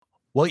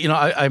Well,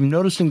 I'm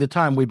noticing the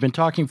time. We've been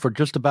talking for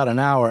just about an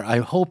hour. I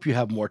hope you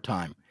have more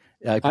time.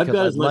 I've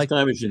got as much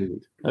time as you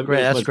need.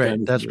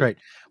 Great. That's great.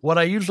 What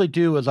I usually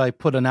do is I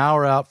put an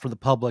hour out for the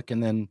public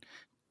and then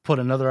put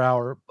another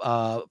hour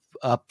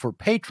up for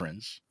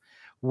patrons.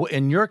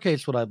 In your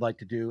case, what I'd like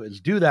to do is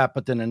do that,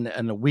 but then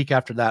in a week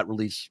after that,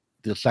 release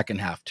the second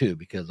half too,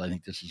 because I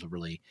think this is a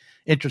really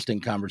interesting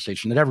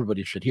conversation that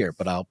everybody should hear.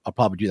 But I'll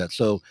probably do that.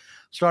 So,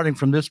 starting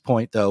from this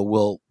point,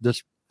 though,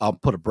 I'll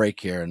put a break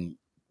here, and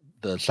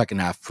the second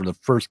half for the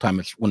first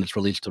time when it's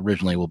released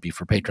originally will be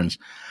for patrons,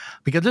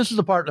 because this is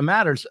the part that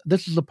matters.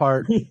 This is the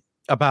part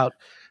about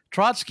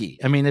Trotsky.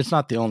 I mean, it's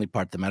not the only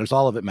part that matters.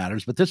 All of it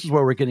matters, but this is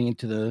where we're getting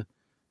into the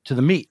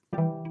meat.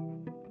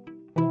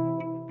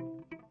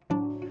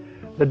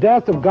 The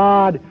death of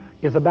God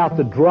is about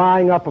the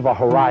drying up of a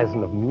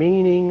horizon of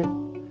meaning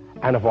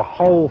and of a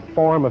whole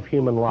form of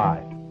human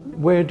life.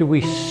 Where do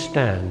we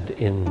stand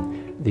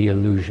in the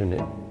illusion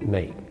it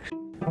makes?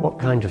 What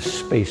kind of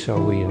space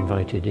are we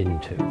invited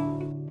into?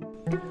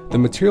 The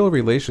material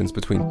relations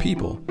between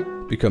people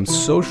become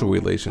social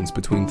relations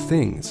between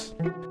things.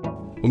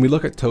 When we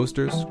look at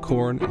toasters,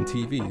 corn, and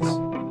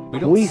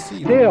TVs, we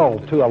still,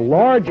 to a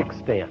large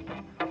extent,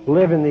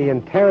 live in the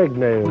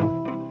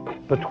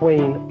interregnum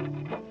between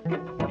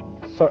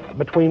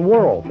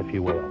worlds, if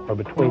you will, or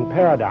between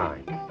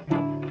paradigms.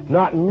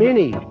 Not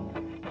many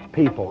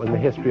people in the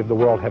history of the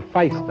world have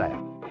faced that.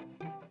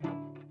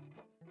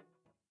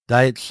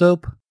 Diet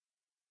Soap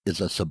is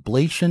a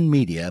Sublation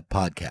Media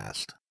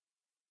podcast.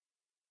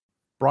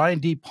 Brian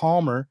D.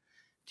 Palmer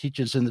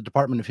teaches in the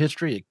Department of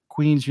History at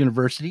Queen's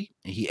University.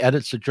 He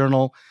edits the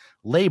journal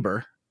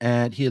Labor,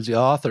 and he is the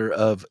author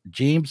of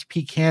James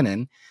P.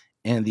 Cannon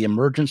and the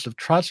Emergence of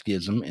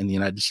Trotskyism in the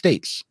United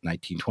States,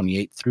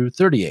 1928 through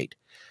 38.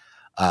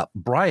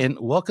 Brian,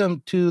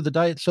 welcome to the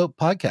Diet Soap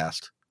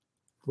podcast.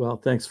 Well,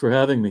 thanks for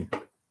having me.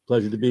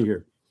 Pleasure to be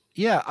here.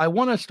 Yeah, I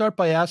want to start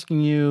by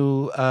asking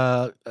you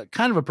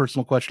kind of a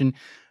personal question.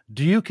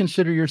 Do you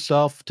consider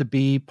yourself to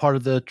be part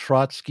of the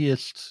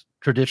Trotskyist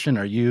tradition?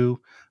 Are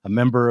you a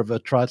member of a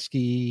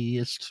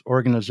Trotskyist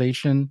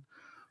organization?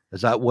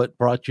 Is that what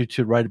brought you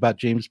to write about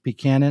James P.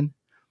 Cannon?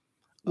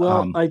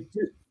 Well,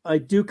 I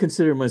do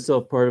consider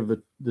myself part of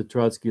the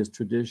Trotskyist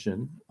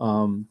tradition.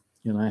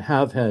 And I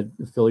have had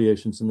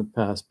affiliations in the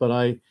past, but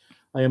I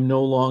am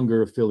no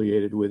longer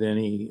affiliated with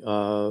any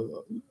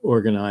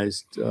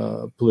organized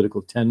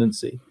political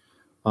tendency.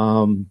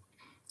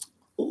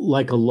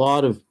 Like a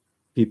lot of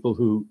people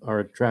who are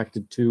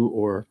attracted to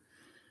or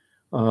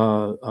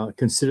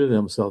consider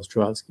themselves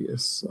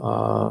Trotskyists,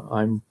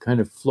 I'm kind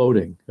of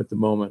floating at the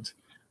moment,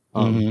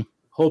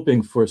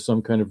 hoping for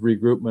some kind of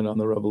regroupment on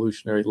the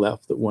revolutionary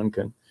left that one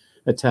can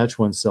attach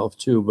oneself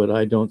to, but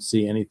I don't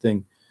see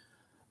anything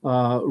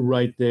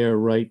right there,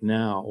 right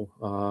now,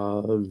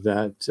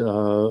 that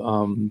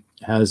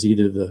has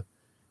either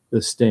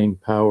the staying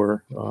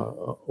power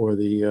or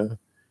the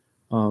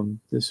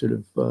sort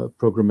of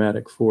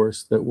programmatic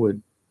force that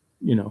would,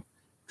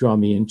 draw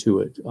me into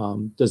it.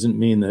 Doesn't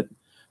mean that,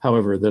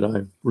 however, that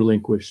I've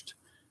relinquished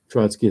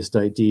Trotskyist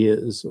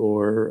ideas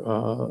or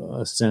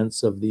a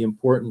sense of the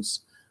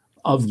importance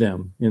of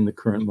them in the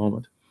current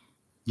moment.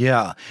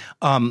 Yeah.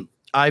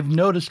 I've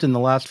noticed in the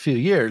last few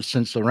years,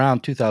 since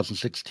around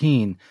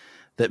 2016,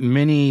 that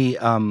many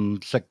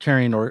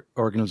sectarian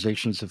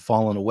organizations have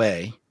fallen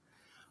away.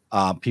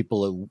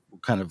 People have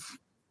kind of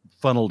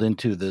funneled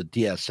into the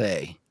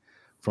DSA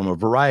from a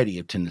variety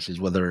of tendencies,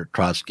 whether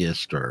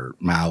Trotskyist or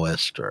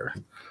Maoist or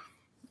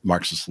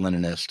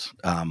Marxist-Leninist.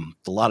 A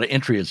lot of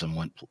entryism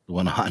went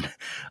on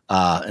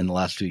in the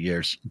last few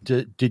years.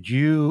 Did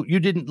you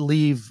didn't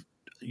leave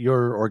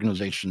your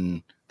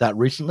organization that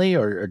recently,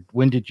 or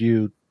when did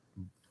you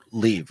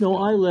leave? No,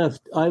 I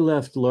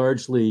left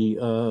largely in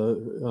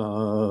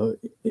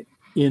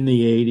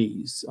the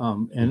 80s,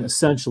 and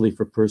essentially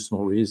for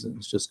personal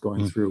reasons, just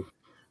going through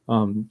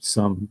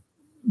some,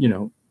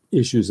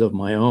 issues of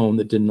my own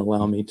that didn't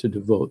allow me to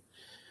devote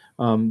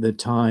the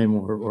time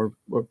or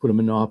put a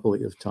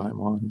monopoly of time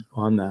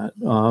on that.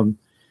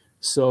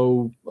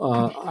 So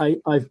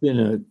I've been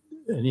an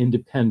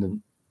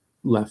independent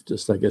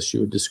leftist, I guess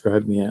you would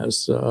describe me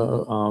as,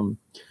 over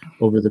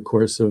the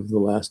course of the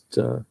last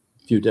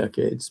few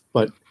decades,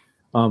 but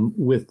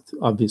with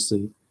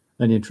obviously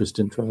an interest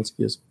in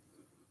Trotskyism.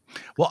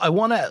 Well, I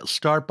want to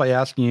start by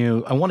asking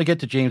you, I want to get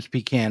to James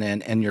P.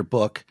 Cannon and your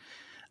book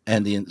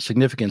and the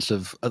significance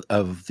of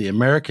the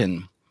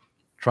American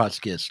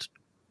Trotskyist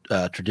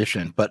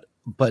tradition. But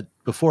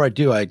before I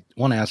do, I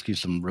want to ask you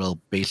some real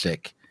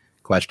basic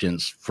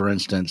questions. For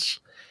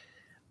instance,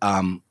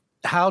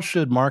 how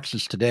should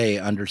Marxists today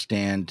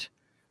understand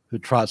who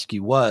Trotsky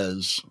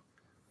was,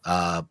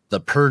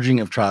 the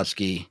purging of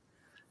Trotsky,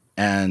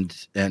 and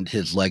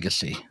his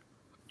legacy,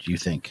 do you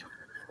think?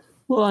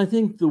 Well, I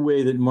think the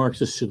way that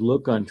Marxists should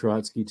look on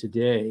Trotsky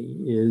today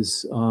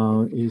is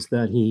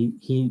that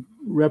he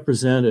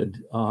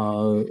represented,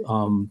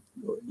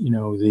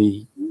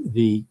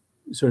 the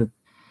sort of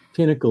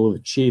pinnacle of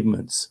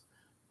achievements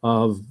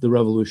of the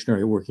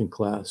revolutionary working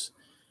class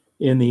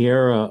in the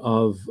era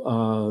of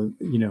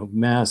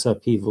mass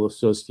upheaval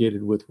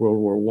associated with World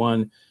War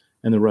I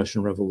and the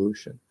Russian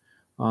Revolution.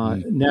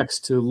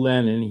 Next to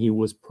Lenin, he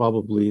was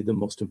probably the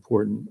most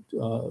important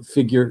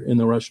figure in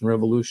the Russian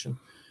Revolution.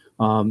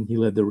 He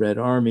led the Red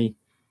Army.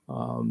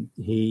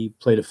 He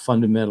played a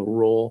fundamental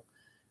role,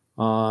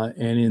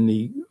 and in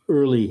the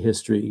early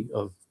history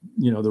of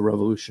the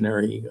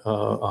revolutionary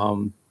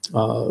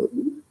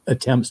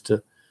attempts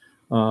to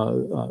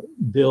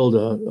build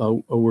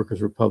a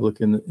workers' republic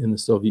in the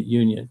Soviet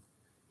Union,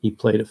 he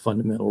played a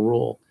fundamental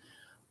role.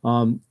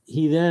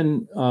 He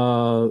then,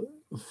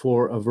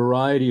 for a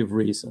variety of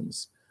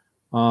reasons,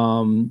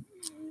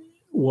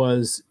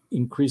 was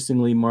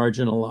increasingly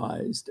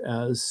marginalized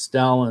as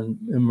Stalin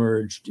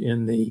emerged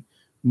in the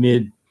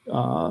mid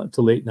to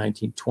late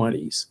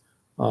 1920s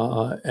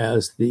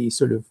as the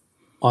sort of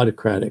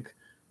autocratic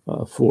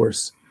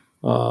force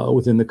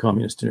within the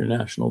Communist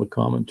International, the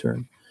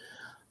Comintern.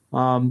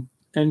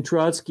 And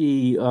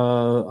Trotsky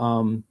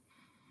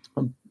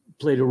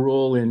played a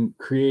role in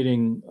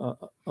creating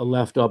a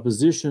left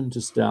opposition to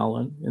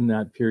Stalin in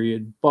that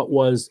period, but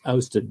was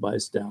ousted by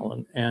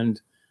Stalin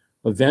and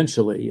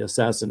eventually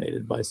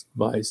assassinated by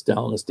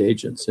Stalinist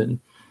agents in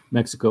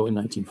Mexico in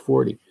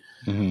 1940.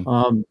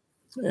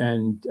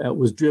 And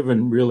was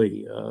driven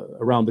really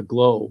around the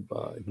globe.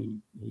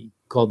 He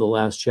called the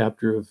last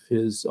chapter of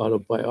his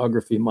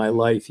autobiography, My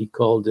Life, he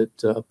called it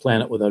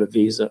Planet Without a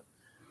Visa,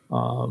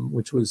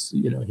 which was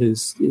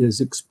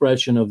his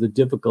expression of the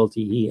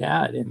difficulty he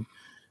had in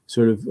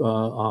sort of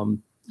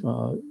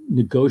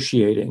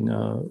negotiating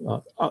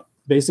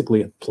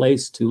basically a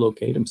place to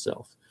locate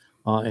himself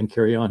and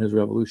carry on his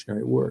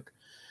revolutionary work.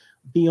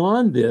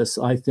 Beyond this,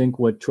 I think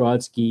what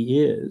Trotsky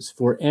is,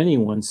 for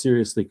anyone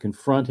seriously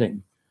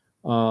confronting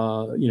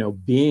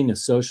being a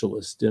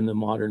socialist in the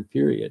modern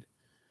period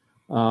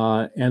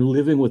and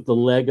living with the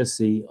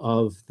legacy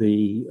of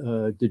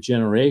the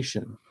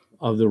degeneration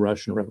of the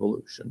Russian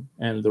Revolution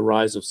and the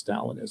rise of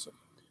Stalinism,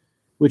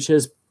 which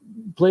has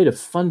played a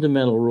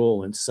fundamental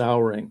role in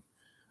souring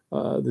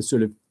the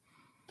sort of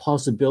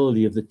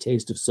possibility of the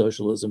taste of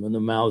socialism in the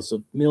mouths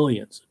of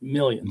millions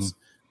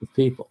of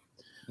people.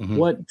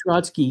 What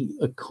Trotsky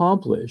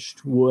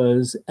accomplished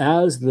was,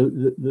 as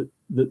the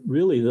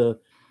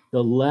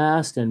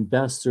last and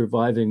best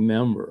surviving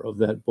member of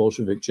that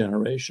Bolshevik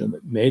generation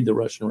that made the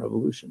Russian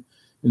Revolution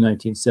in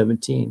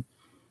 1917,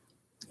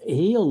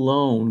 he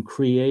alone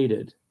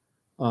created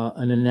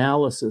an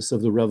analysis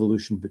of the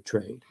revolution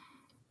betrayed.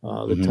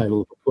 The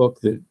title of a book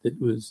that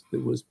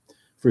was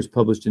first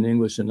published in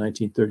English in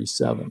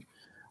 1937.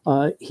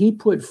 He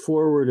put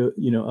forward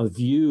a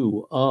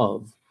view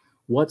of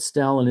what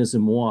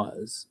Stalinism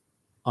was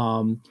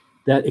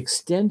that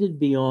extended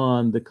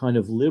beyond the kind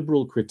of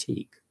liberal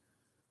critique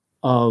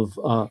of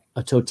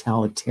a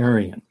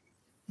totalitarian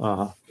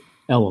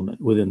element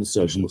within the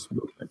socialist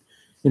movement.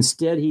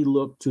 Instead, he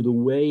looked to the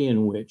way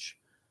in which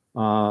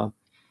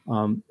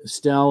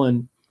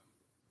Stalin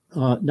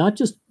not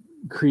just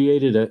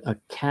created a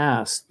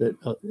caste that,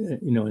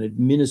 an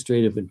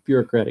administrative and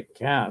bureaucratic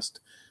caste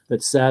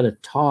that sat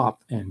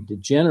atop and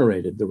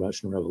degenerated the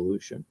Russian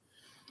Revolution,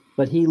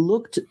 but he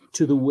looked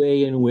to the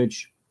way in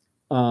which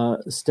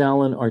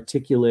Stalin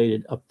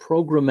articulated a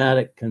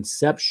programmatic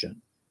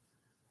conception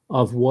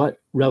of what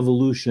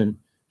revolution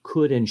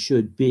could and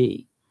should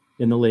be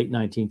in the late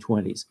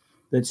 1920s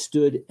that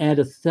stood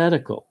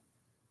antithetical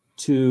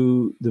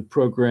to the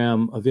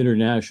program of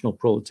international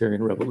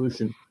proletarian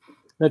revolution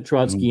that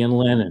Trotsky and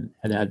Lenin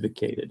had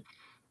advocated,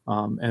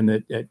 and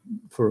that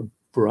for a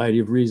variety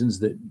of reasons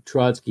that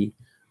Trotsky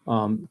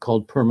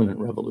called permanent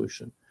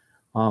revolution.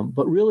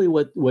 But really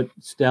what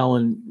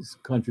Stalin's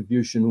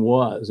contribution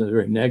was, a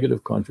very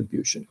negative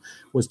contribution,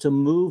 was to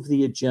move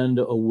the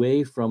agenda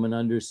away from an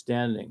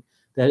understanding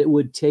that it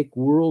would take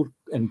world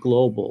and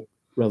global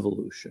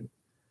revolution,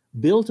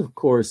 built, of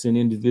course, in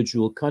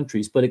individual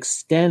countries, but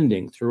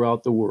extending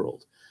throughout the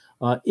world,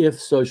 if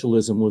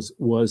socialism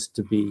was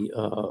to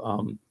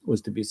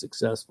be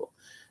successful.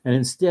 And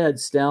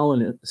instead,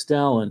 Stalin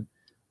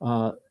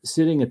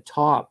sitting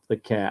atop the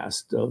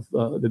caste of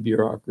the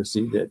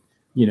bureaucracy that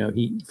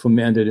he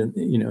fomented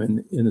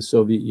in the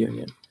Soviet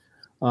Union,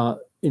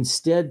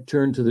 instead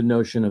turned to the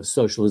notion of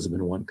socialism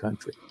in one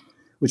country,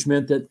 which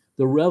meant that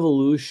the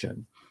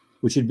revolution,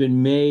 which had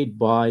been made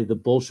by the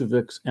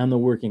Bolsheviks and the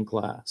working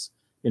class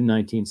in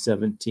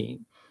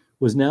 1917,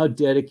 was now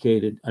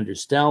dedicated under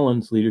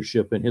Stalin's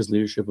leadership and his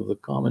leadership of the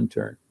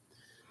Comintern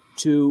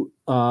to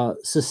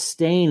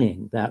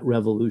sustaining that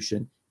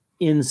revolution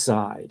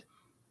inside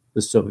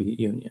the Soviet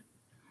Union.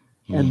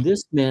 And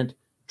this meant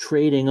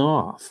trading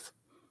off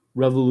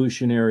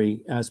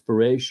revolutionary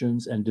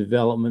aspirations and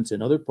developments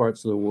in other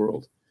parts of the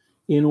world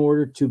in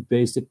order to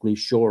basically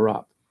shore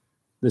up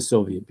the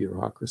Soviet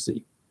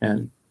bureaucracy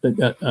and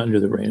under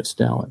the reign of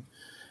Stalin.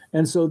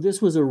 And so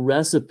this was a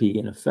recipe,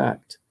 in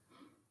effect,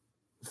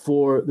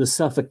 for the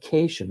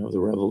suffocation of the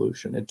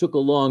revolution. It took a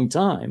long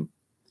time,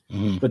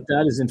 but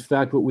that is, in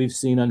fact, what we've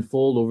seen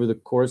unfold over the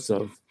course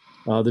of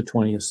the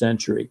 20th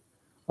century.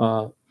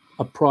 A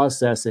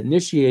process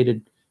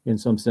initiated in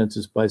some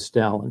senses by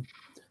Stalin,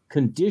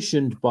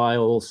 conditioned by a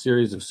whole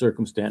series of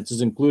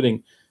circumstances,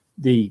 including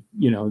the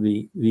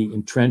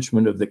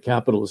entrenchment of the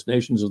capitalist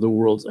nations of the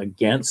world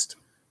against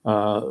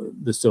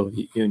the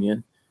Soviet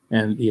Union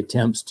and the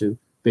attempts to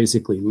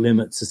basically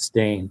limit,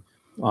 sustain,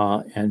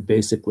 and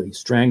basically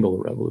strangle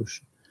the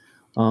revolution.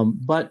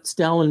 But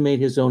Stalin made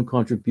his own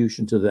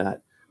contribution to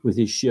that with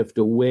his shift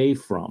away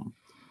from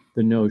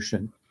the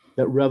notion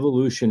that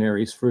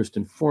revolutionaries, first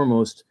and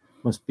foremost,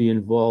 must be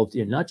involved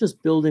in not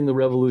just building the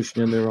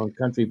revolution in their own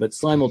country, but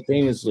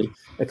simultaneously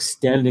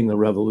extending the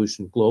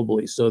revolution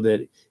globally so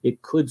that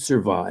it could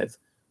survive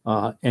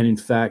and, in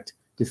fact,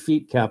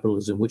 defeat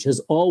capitalism, which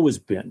has always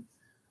been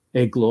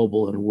a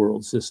global and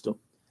world system,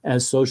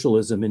 as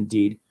socialism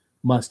indeed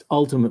must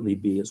ultimately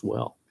be as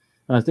well.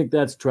 And I think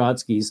that's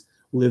Trotsky's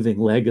living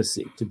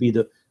legacy, to be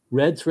the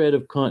red thread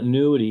of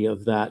continuity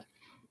of that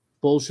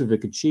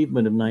Bolshevik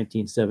achievement of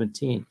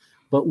 1917,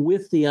 but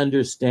with the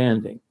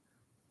understanding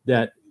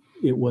that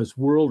it was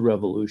world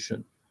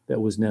revolution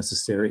that was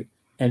necessary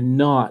and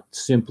not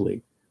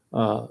simply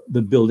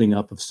the building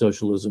up of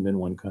socialism in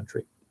one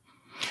country.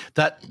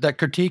 That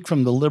critique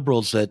from the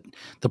liberals that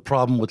the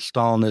problem with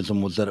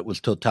Stalinism was that it was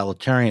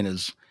totalitarian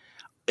is,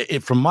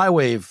 from my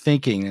way of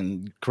thinking,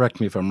 and correct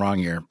me if I'm wrong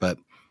here, but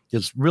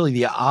it's really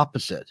the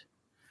opposite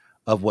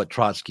of what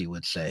Trotsky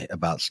would say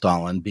about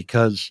Stalin,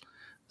 because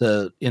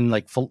in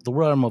the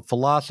realm of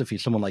philosophy,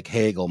 someone like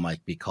Hegel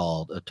might be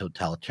called a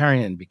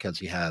totalitarian because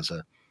he has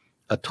a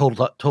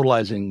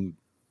totalizing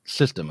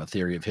system, a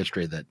theory of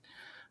history that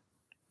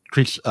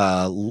treats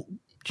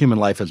human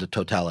life as a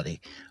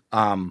totality.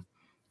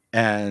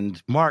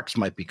 And Marx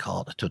might be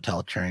called a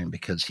totalitarian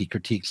because he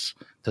critiques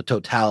the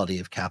totality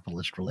of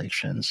capitalist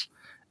relations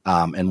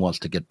and wants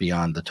to get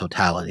beyond the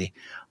totality.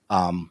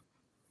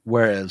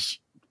 Whereas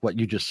what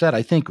you just said,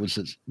 I think,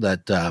 was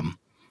that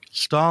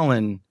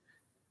Stalin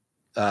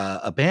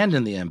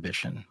abandoned the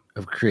ambition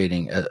of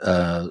creating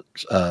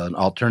an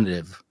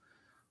alternative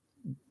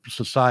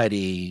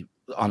society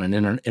on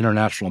an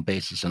international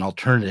basis, an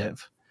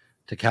alternative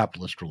to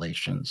capitalist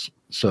relations.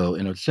 So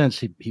in a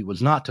sense, he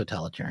was not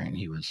totalitarian.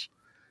 He was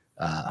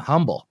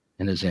humble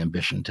in his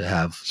ambition to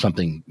have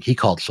something he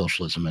called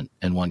socialism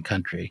in one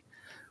country.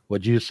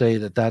 Would you say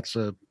that that's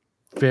a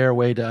fair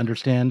way to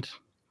understand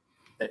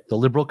the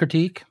liberal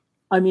critique?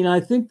 I mean, I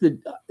think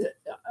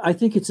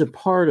it's a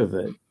part of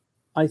it.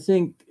 I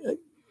think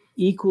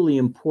equally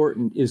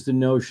important is the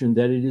notion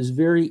that it is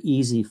very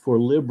easy for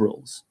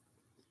liberals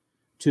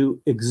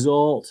to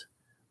exalt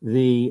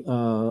the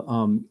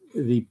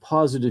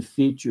positive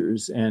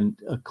features and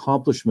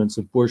accomplishments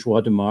of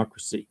bourgeois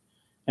democracy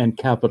and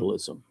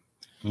capitalism,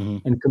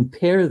 and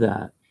compare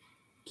that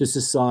to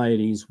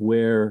societies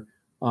where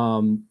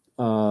the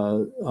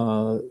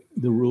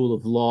rule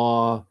of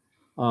law,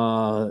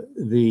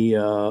 the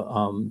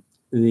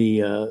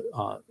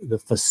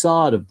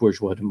facade of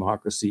bourgeois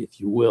democracy, if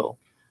you will,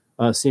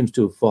 seems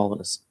to have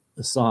fallen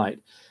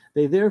aside.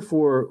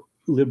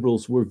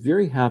 Liberals were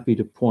very happy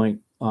to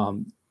point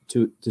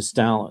to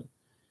Stalin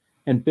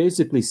and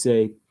basically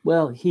say,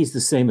 well, he's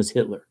the same as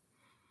Hitler.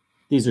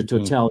 These are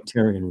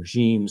totalitarian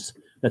regimes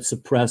that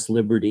suppress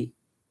liberty,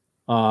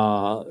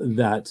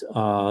 that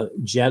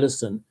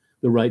jettison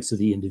the rights of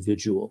the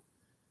individual,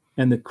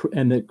 and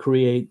that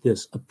create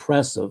this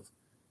oppressive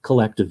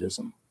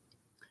collectivism.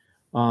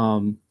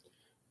 And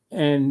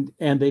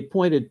they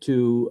pointed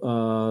to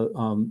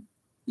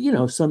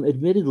some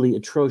admittedly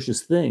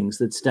atrocious things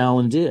that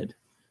Stalin did,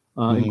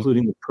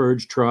 including the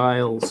purge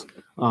trials,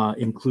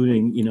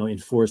 including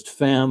enforced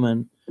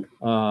famine,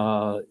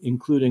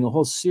 including a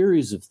whole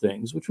series of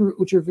things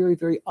which are very,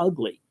 very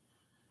ugly.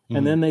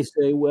 And then they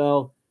say,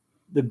 well,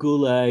 the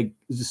Gulag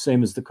is the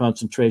same as the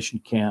concentration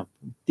camp.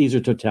 These are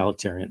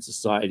totalitarian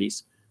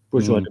societies.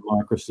 Bourgeois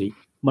democracy,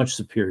 much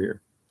superior.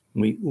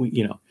 So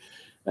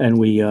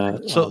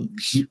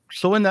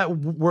in that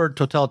word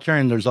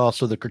totalitarian, there's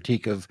also the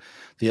critique of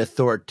the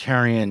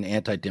authoritarian,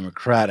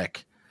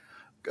 anti-democratic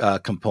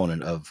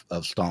component of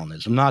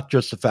Stalinism, not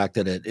just the fact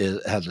that it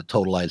has a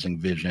totalizing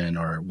vision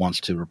or wants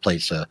to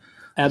replace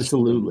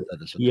absolutely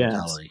that is a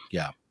totality. Yes.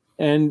 Yeah.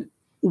 And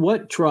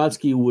what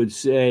Trotsky would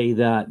say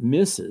that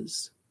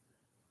misses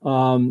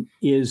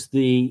is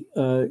the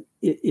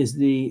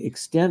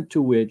extent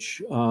to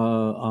which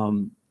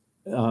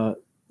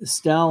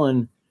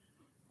Stalin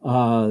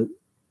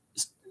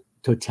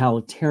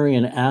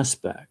totalitarian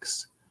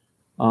aspects,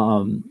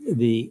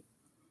 the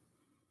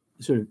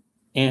sort of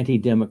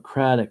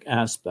anti-democratic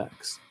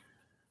aspects,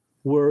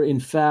 were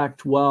in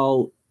fact,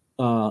 while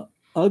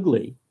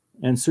ugly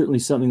and certainly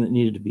something that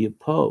needed to be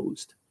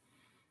opposed,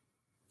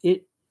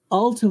 it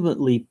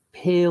ultimately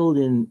paled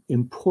in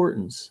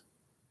importance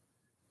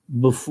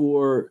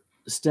before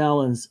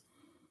Stalin's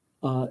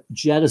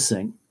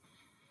jettisoning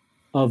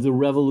of the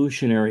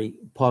revolutionary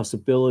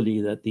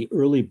possibility that the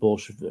early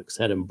Bolsheviks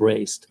had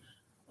embraced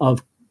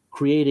of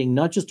creating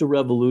not just a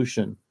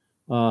revolution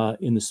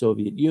in the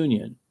Soviet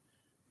Union,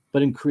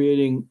 but in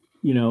creating,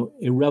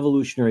 a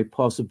revolutionary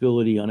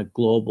possibility on a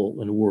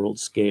global and world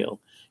scale.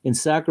 In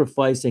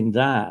sacrificing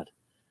that,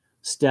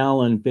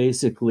 Stalin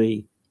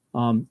basically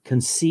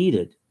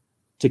conceded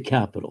to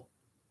capital,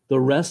 the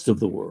rest of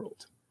the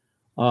world,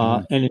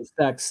 and in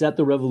fact set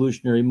the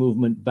revolutionary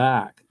movement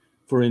back.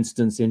 For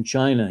instance, in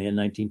China in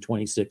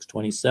 1926,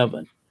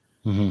 27,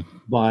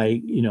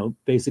 by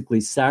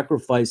basically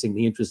sacrificing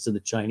the interests of the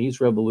Chinese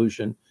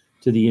Revolution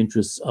to the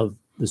interests of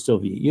the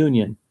Soviet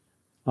Union.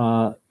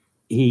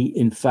 He,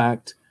 in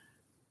fact,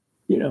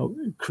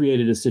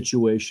 created a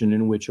situation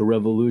in which a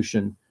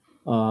revolution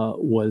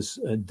was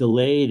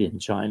delayed in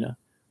China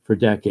for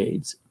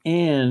decades,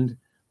 and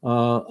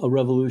a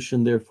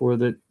revolution, therefore,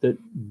 that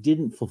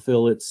didn't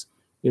fulfill its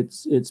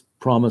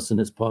promise and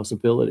its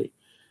possibility.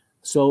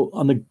 So,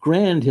 on the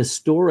grand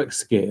historic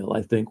scale,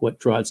 I think what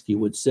Trotsky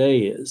would say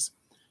is,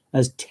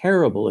 as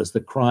terrible as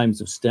the crimes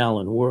of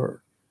Stalin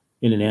were,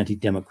 in an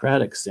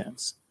anti-democratic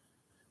sense,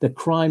 the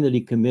crime that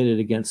he committed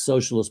against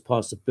socialist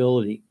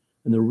possibility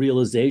and the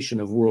realization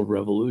of world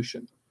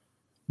revolution,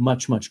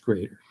 much, much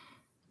greater.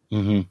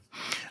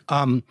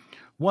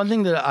 One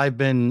thing that I've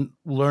been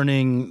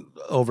learning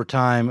over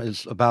time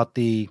is about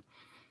the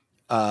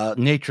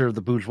nature of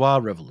the bourgeois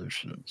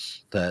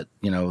revolutions, that,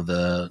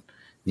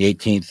 the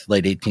 18th,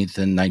 late 18th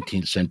and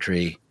 19th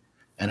century,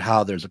 and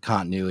how there's a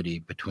continuity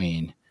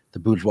between the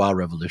bourgeois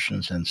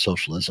revolutions and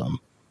socialism.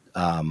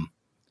 When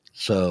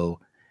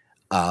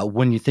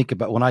I think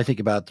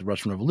about the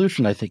Russian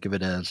Revolution, I think of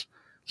it as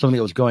something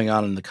that was going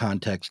on in the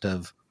context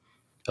of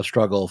a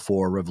struggle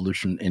for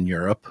revolution in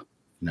Europe,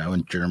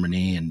 in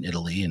Germany and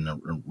Italy and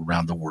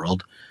around the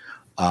world,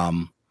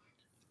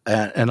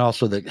 and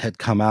also that had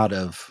come out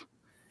of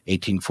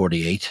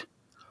 1848.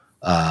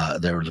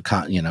 There was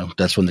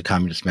that's when the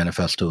Communist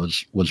Manifesto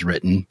was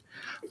written.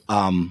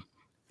 The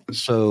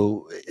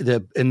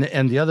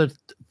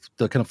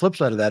kind of flip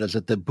side of that is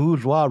that the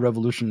bourgeois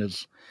revolution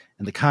is,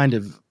 and the kind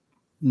of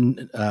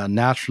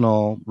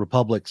national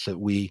republics that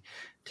we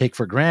take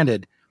for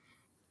granted.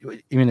 I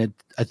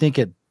think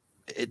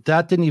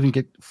that didn't even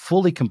get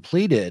fully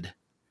completed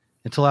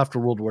until after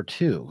World War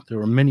II. There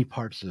were many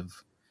parts of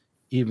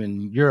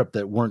even Europe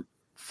that weren't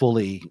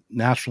fully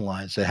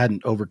nationalized. They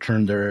hadn't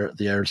overturned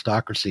the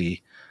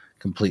aristocracy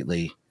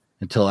completely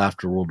until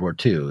after World War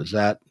II. Is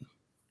that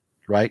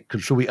right?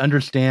 Because should we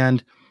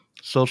understand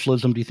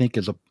socialism, do you think,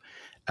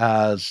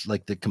 as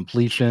like the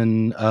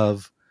completion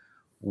of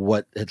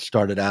what had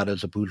started out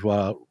as a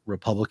bourgeois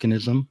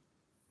republicanism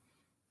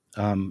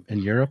in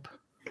Europe?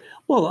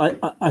 Well,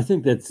 I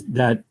think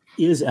that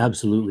is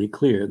absolutely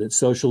clear, that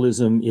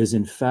socialism is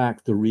in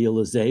fact the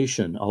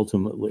realization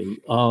ultimately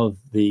of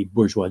the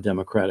bourgeois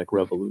democratic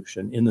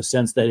revolution, in the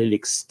sense that it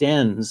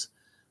extends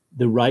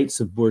the rights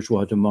of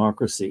bourgeois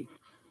democracy,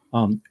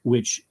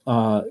 which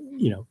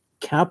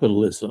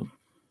capitalism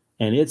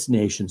and its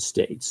nation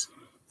states,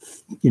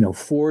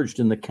 forged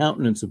in the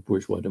countenance of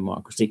bourgeois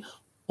democracy,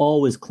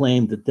 always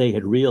claimed that they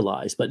had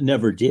realized, but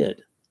never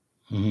did.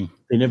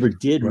 They never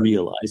did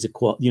realize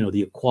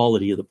the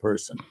equality of the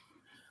person,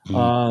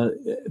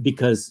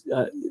 because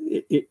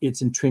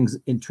it's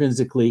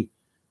intrinsically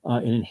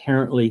and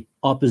inherently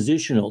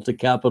oppositional to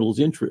capital's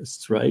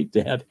interests, right?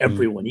 To have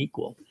everyone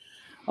equal.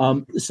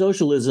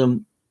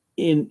 Socialism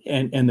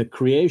and the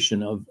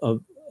creation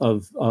of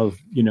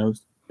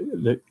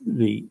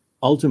the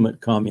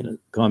ultimate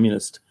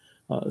communist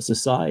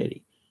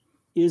society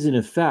is in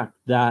effect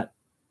that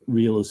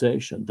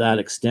realization, that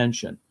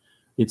extension.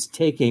 It's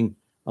taking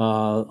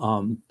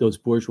those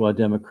bourgeois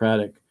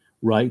democratic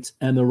rights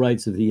and the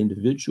rights of the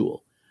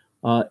individual,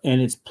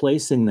 and it's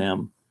placing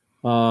them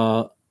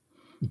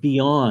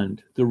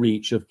beyond the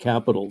reach of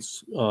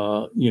capital's,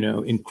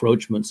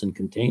 encroachments and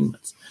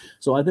containments.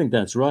 So I think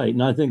that's right,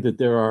 and I think that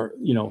there are,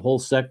 whole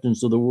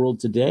sections of the world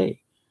today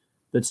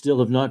that still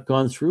have not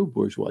gone through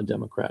bourgeois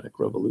democratic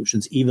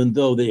revolutions, even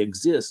though they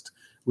exist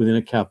within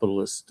a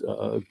capitalist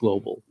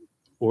global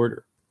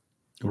order.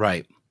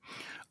 Right.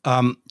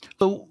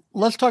 So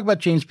let's talk about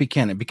James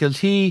Buchanan, because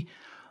he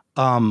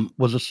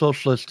was a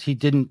socialist. He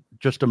didn't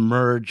just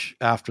emerge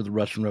after the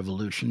Russian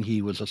Revolution.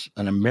 He was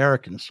an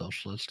American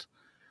socialist,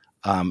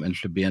 and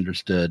should be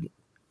understood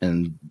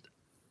in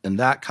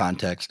that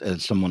context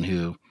as someone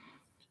who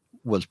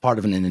was part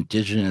of an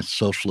indigenous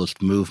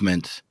socialist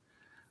movement,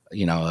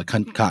 a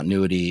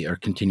continuity or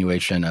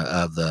continuation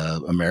of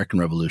the American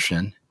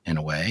Revolution in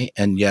a way,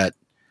 and yet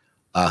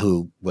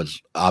who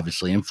was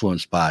obviously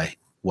influenced by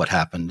what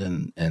happened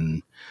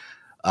in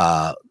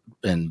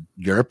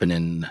Europe and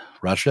in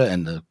Russia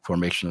and the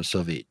formation of the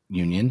Soviet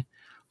Union.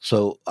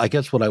 So I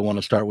guess what I want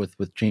to start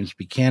with James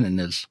Buchanan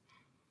is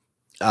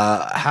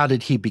how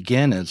did he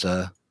begin as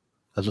a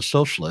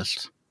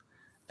socialist,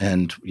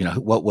 and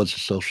what was a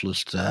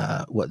socialist?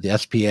 What the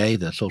SPA,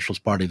 the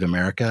Socialist Party of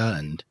America,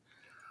 and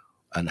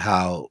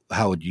how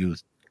would you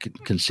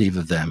conceive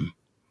of them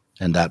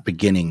and that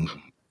beginning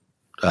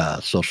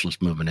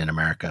socialist movement in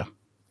America?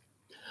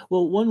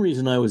 Well, one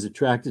reason I was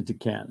attracted to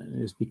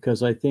Cannon is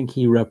because I think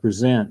he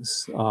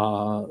represents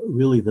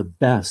really the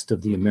best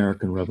of the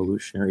American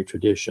revolutionary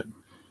tradition.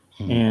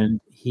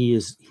 And he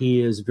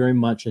is very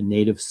much a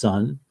native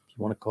son, if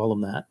you want to call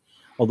him that,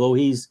 although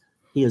he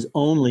is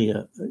only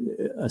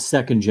a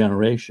second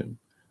generation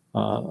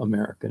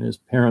American. His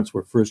parents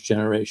were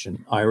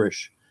first-generation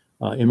Irish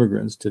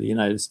immigrants to the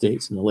United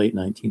States in the late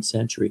 19th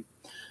century.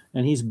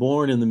 And he's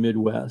born in the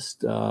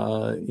Midwest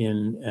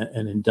in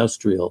an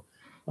industrial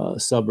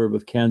suburb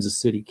of Kansas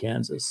City,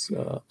 Kansas,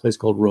 a place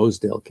called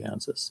Rosedale,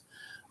 Kansas.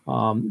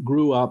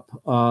 Grew up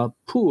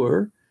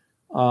poor,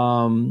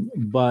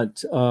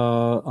 but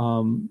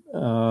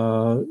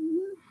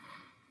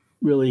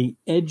really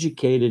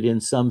educated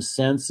in some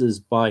senses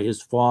by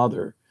his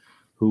father,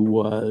 who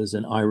was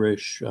an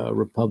Irish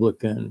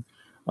Republican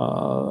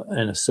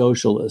and a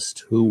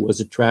socialist who was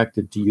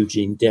attracted to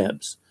Eugene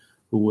Debs,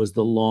 who was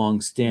the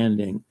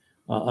long-standing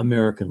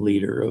American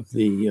leader of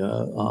the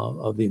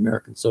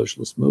American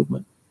Socialist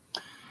movement.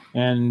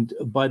 And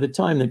by the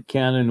time that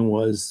Cannon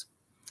was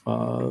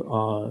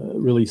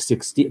really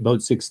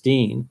about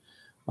 16,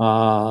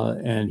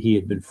 and he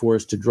had been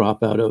forced to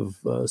drop out of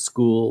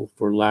school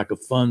for lack of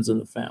funds in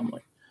the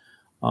family,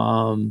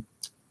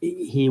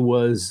 he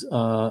was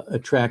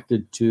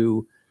attracted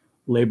to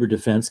labor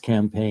defense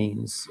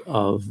campaigns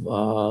of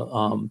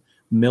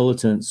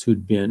militants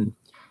who'd been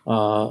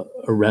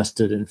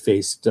arrested and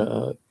faced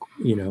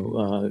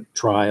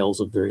trials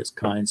of various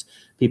kinds.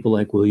 People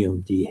like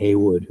William D.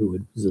 Haywood, who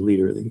was the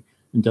leader of the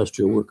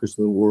Industrial Workers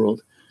of the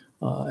World.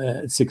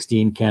 At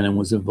 16, Cannon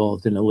was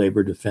involved in a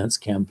labor defense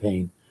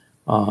campaign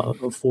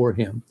for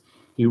him.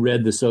 He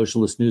read the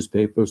socialist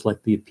newspapers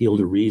like the Appeal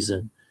to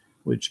Reason,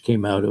 which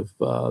came out of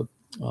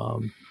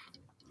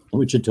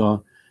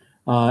Wichita,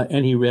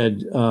 and he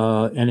read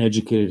and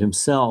educated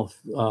himself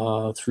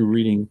through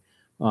reading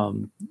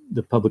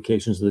the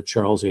publications of the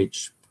Charles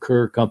H.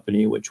 Kerr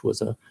Company, which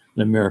was an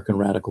American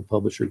radical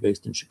publisher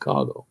based in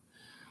Chicago.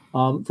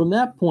 From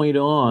that point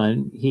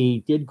on,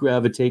 he did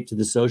gravitate to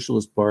the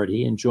Socialist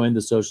Party and joined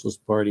the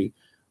Socialist Party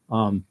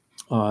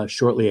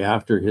shortly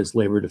after his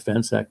labor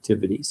defense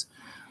activities.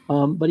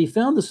 But he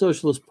found the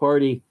Socialist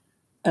Party,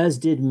 as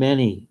did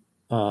many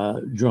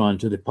drawn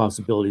to the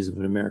possibilities of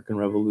an American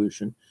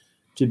revolution,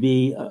 to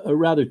be a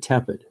rather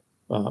tepid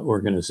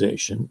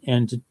organization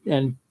and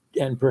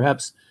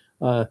perhaps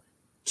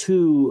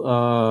too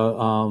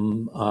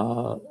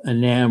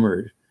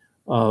enamored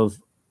of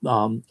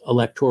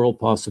electoral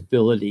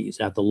possibilities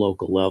at the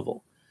local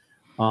level.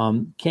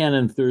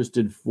 Cannon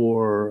thirsted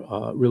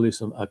for really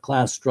a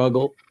class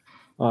struggle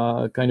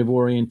kind of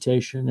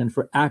orientation and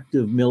for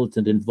active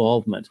militant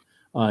involvement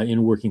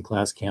in working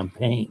class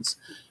campaigns.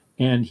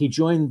 And he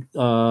joined the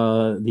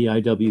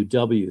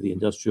IWW, the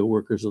Industrial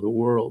Workers of the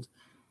World,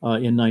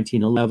 in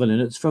 1911.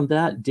 And it's from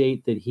that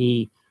date that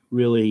he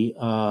really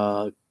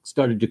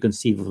started to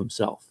conceive of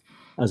himself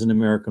as an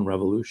American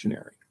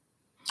revolutionary.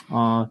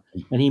 And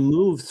he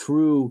moved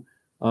through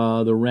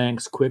the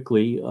ranks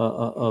quickly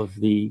of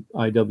the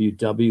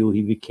IWW.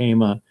 He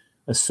became a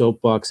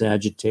soapbox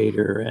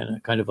agitator and a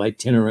kind of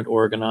itinerant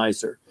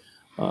organizer.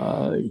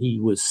 He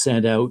was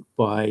sent out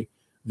by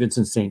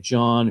Vincent St.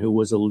 John, who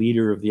was a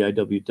leader of the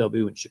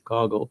IWW in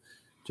Chicago,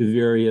 to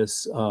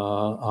various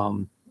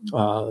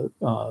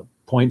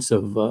points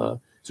of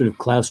sort of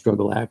class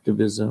struggle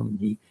activism.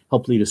 He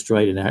helped lead a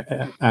strike in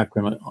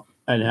Akron,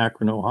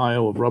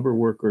 Ohio, of rubber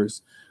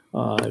workers.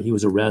 He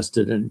was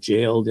arrested and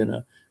jailed in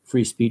a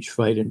free speech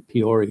fight in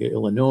Peoria,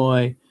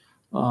 Illinois.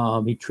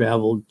 He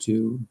traveled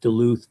to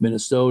Duluth,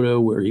 Minnesota,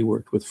 where he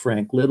worked with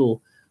Frank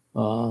Little,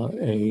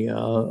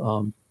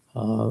 an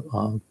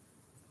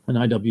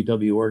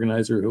IWW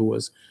organizer who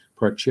was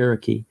part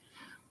Cherokee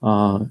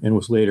and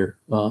was later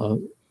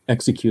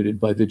executed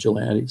by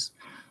vigilantes.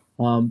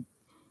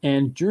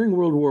 And during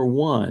World War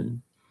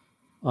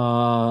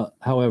I,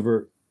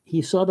 however,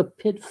 he saw the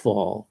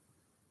pitfall,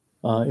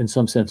 in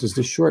some senses,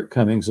 the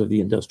shortcomings of the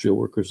Industrial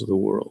Workers of the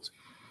World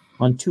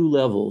on two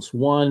levels.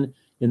 One,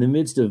 in the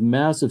midst of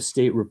massive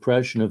state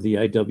repression of the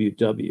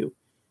IWW,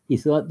 he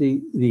thought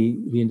the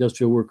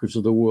Industrial Workers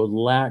of the World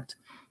lacked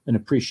an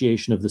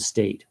appreciation of the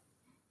state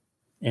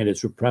and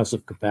its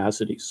repressive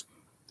capacities.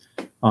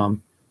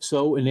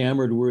 So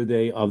enamored were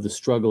they of the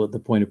struggle at the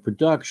point of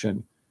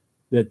production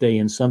that they,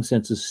 in some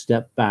senses,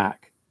 stepped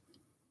back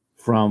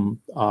from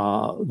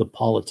the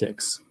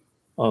politics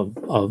of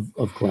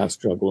class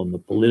struggle and the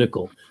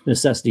political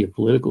necessity of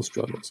political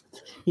struggles.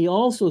 He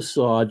also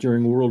saw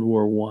during World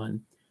War I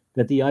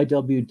that the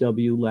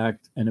IWW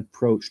lacked an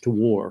approach to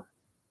war,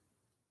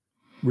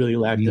 really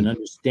lacked an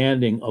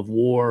understanding of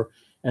war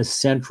as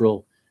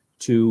central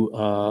to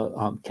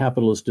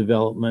capitalist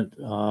development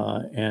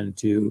and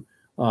to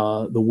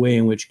the way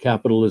in which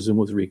capitalism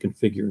was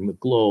reconfiguring the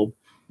globe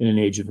in an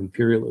age of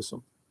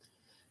imperialism.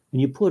 And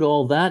you put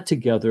all that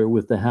together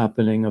with the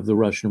happening of the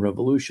Russian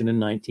Revolution in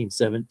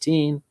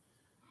 1917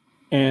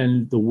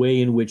 and the way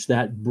in which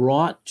that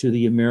brought to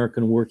the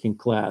American working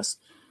class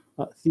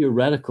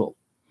theoretical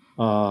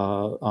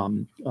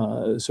sort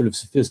of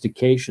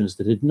sophistications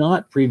that had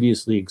not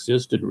previously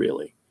existed,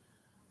 really.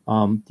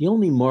 The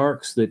only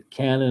Marx that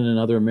Cannon and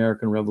other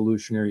American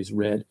revolutionaries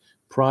read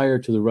prior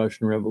to the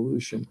Russian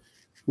Revolution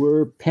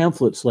were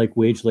pamphlets like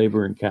Wage,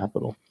 Labor, and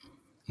Capital.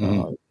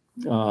 Mm-hmm.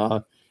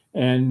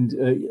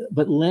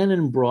 But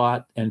Lenin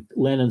brought, and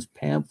Lenin's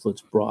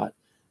pamphlets brought,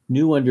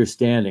 new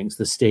understandings,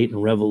 the state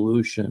and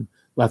revolution,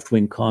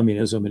 left-wing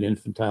communism and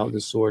infantile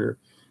disorder,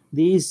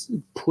 these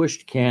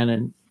pushed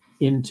Cannon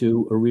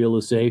into a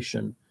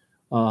realization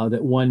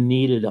that one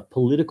needed a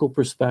political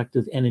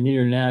perspective and an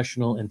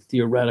international and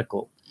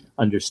theoretical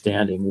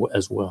understanding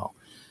as well.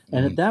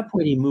 And at that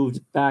point, he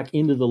moved back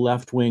into the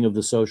left wing of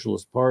the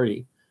Socialist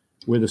Party,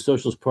 where the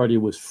Socialist Party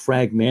was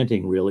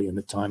fragmenting really in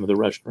the time of the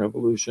Russian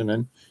Revolution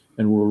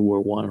and World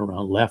War I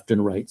around left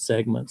and right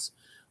segments.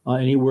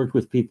 And he worked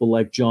with people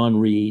like John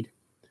Reed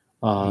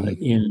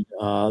in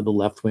the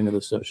left wing of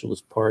the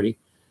Socialist Party.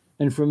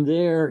 And from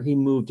there, he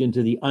moved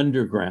into the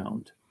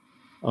underground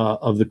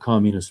of the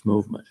communist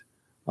movement,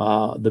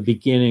 the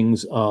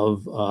beginnings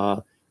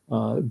of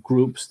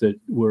groups that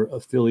were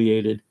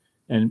affiliated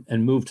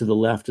and moved to the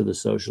left of the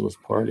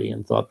Socialist Party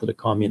and thought that a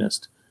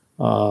communist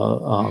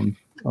that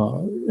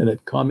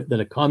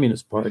a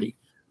communist party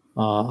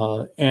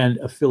and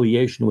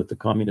affiliation with the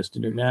Communist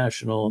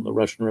International and the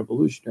Russian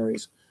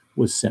revolutionaries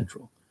was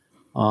central.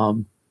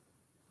 So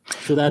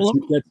that's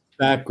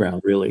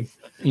background, really.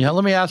 Yeah,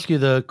 let me ask you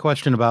the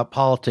question about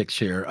politics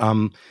here.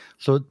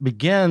 So it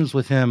begins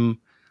with him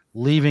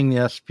leaving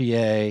the SPA,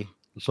 the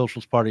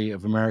Socialist Party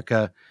of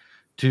America,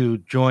 to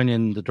join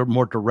in the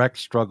more direct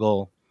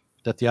struggle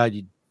that the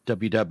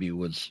IWW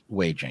was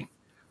waging,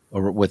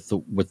 or with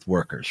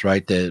workers.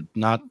 Right, they're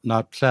not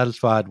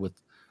satisfied with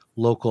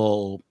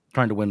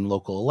trying to win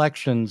local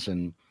elections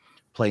and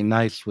play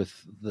nice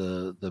with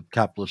the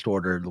capitalist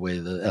order the way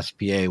the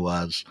SPA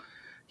was.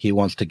 He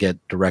wants to get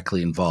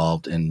directly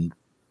involved in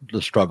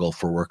the struggle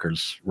for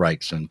workers'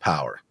 rights and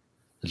power.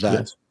 Is that?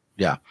 Yes.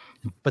 Yeah.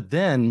 But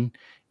then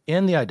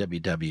in the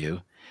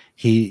IWW,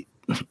 he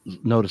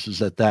notices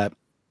that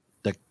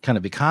kind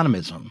of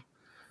economism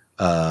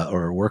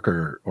or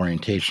worker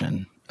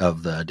orientation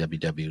of the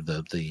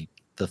IWW,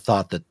 the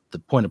thought that the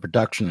point of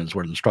production is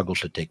where the struggle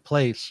should take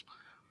place,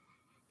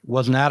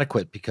 wasn't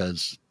adequate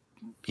because,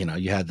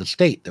 you had the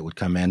state that would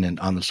come in and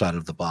on the side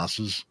of the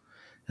bosses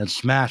and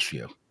smash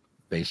you,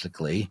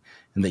 basically,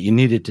 and that you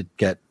needed to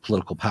get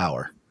political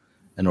power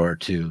in order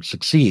to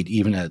succeed,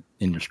 even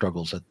in your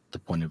struggles at the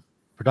point of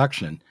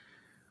production.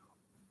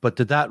 But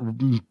did that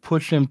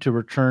push him to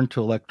return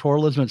to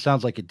electoralism? It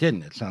sounds like it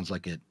didn't. It sounds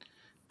like it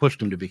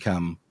pushed him to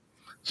become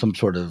some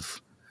sort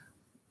of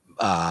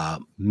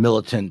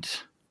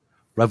militant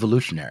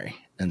revolutionary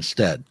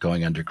instead,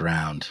 going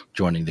underground,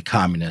 joining the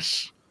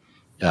communist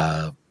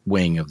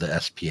wing of the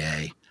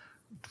SPA,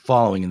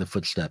 following in the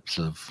footsteps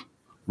of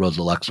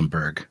Rosa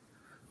Luxemburg,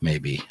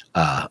 maybe,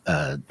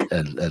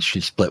 as she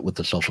split with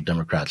the Social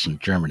Democrats in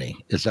Germany.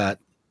 Is that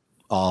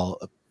all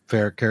a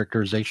fair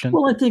characterization?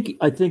 Well,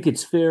 I think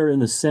it's fair in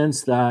the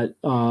sense that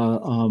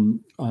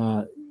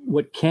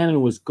what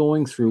Cannon was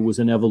going through was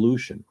an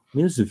evolution. I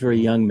mean, this is a very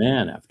young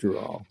man, after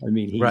all. I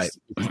mean, he's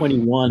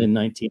 21 in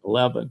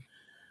 1911.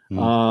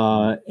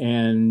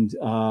 And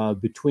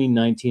between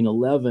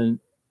 1911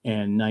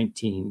 and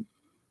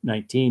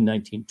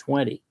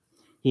 1920,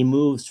 he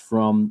moves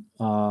from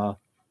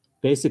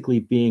basically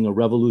being a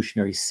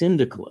revolutionary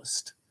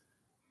syndicalist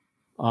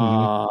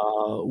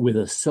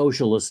with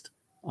socialist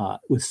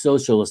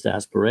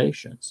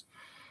aspirations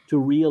to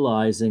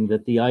realizing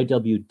that the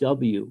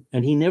IWW,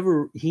 and he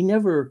never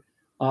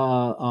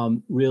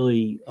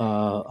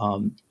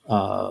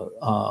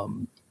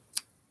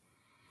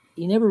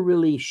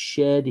really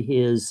shed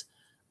his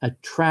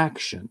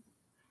attraction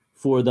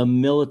for the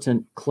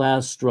militant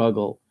class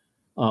struggle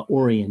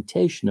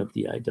orientation of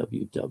the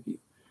IWW.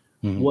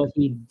 What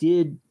he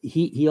did,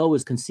 he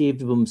always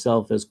conceived of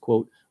himself as,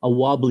 quote, a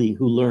wobbly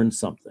who learned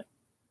something.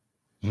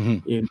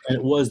 And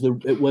it was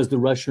the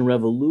Russian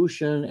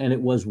Revolution, and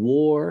it was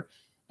war,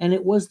 and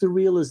it was the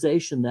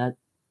realization that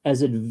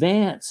as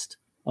advanced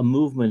a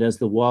movement as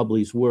the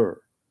Wobblies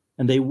were,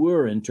 and they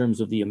were in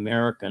terms of the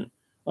American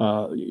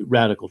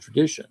radical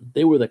tradition,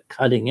 they were the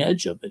cutting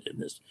edge of it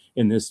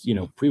in this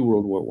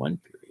pre-World War I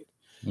period.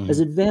 As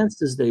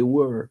advanced as they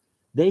were,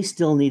 they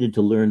still needed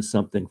to learn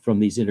something from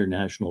these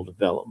international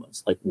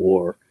developments like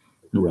war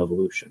and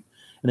revolution.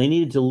 And they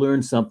needed to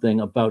learn something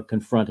about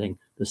confronting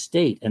the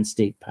state and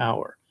state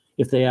power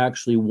if they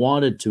actually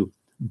wanted to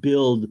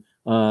build,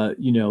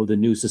 the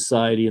new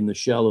society in the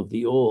shell of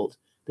the old.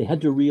 They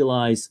had to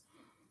realize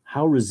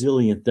how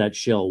resilient that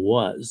shell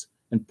was.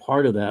 And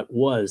part of that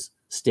was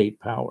state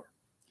power.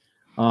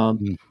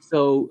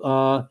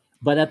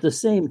 But at the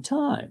same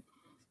time,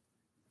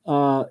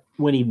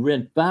 when he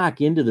went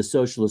back into the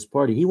Socialist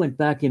Party, he went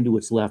back into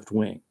its left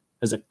wing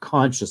as a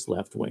conscious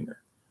left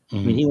winger. I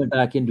mean, he went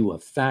back into a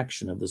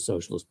faction of the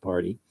Socialist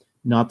Party,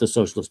 not the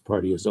Socialist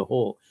Party as a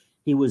whole.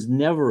 He was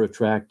never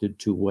attracted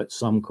to what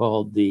some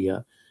called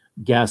the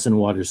gas and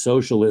water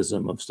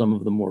socialism of some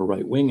of the more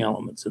right-wing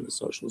elements in the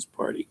Socialist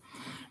Party.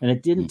 And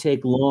it didn't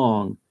take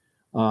long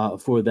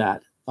for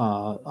that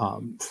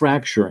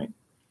fracturing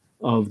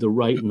of the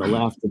right and the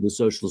left of the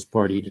Socialist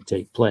Party to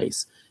take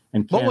place.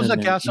 And what was the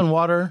gas and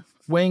water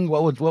wing?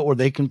 What were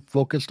they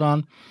focused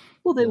on?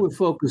 Well, they were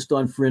focused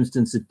on, for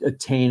instance,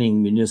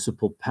 attaining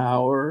municipal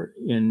power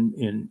in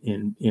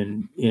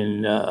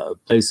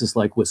places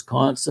like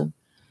Wisconsin.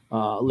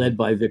 led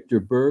by Victor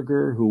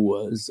Berger, who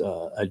was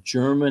a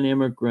German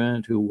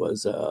immigrant, who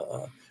was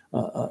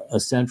a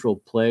central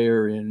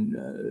player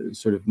in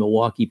sort of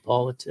Milwaukee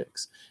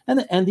politics,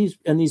 and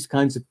these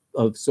kinds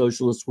of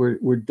socialists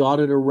were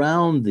dotted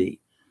around the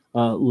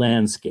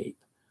landscape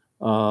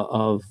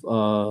of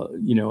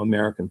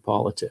American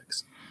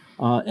politics,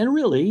 and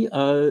really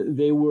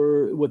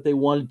what they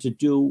wanted to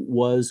do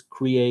was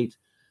create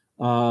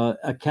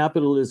a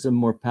capitalism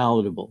more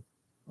palatable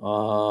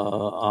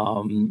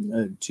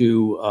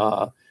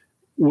to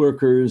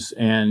workers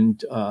and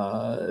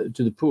to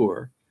the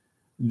poor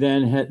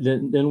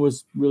than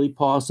was really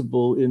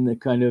possible in the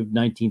kind of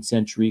 19th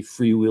century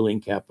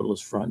freewheeling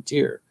capitalist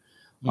frontier.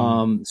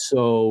 Mm-hmm.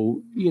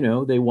 So,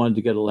 they wanted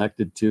to get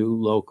elected to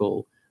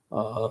local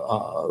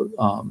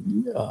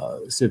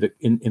civic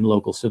in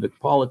local civic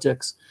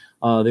politics.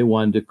 They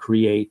wanted to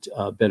create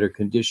better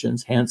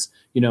conditions, hence,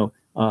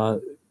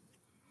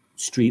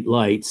 street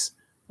lights,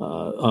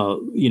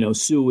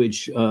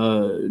 sewage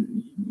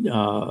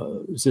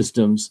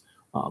systems,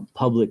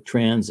 public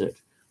transit.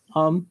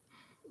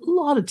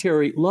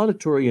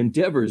 Laudatory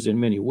endeavors in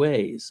many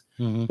ways,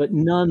 mm-hmm. but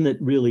none that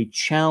really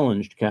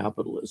challenged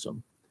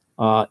capitalism,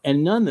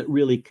 and none that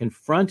really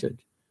confronted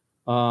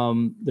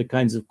the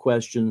kinds of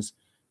questions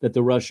that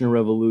the Russian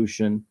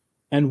Revolution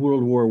and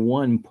World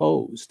War I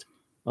posed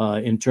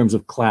in terms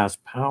of class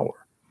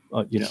power.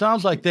 It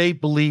sounds like they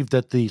believed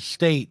that the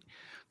state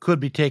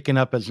could be taken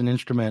up as an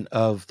instrument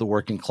of the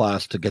working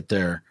class to get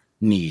their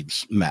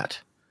needs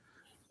met.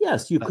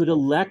 Yes, you could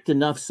elect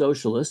enough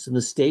socialists and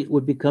the state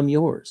would become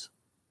yours.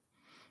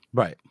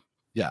 Right.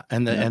 Yeah.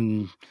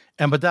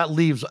 But that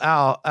leaves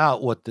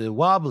out what the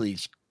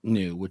Wobblies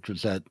knew, which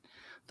was that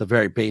the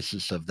very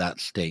basis of that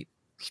state's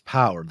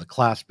power, the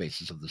class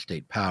basis of the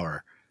state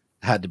power,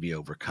 had to be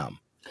overcome.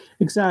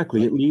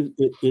 Exactly.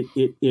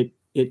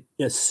 It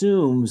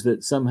assumes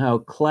that somehow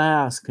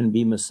class can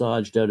be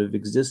massaged out of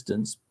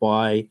existence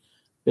by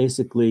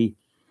basically,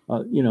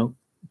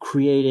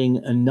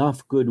 creating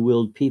enough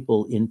good-willed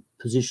people in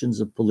positions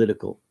of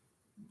political,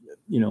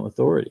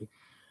 authority.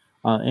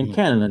 And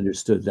Cannon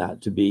understood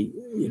that to be,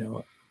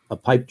 a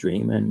pipe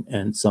dream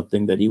and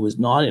something that he was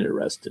not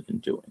interested in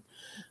doing.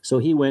 So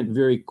he went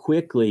very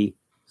quickly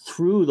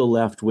through the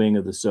left wing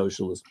of the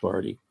Socialist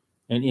Party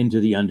and into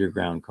the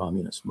underground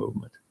communist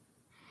movement.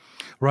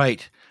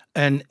 Right.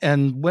 And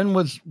when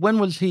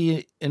was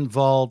he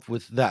involved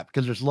with that?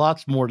 Because there's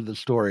lots more to the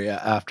story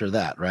after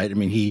that, right? I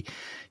mean,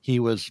 he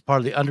was part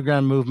of the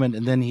underground movement,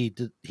 and then he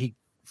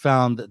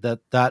found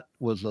that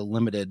was a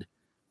limited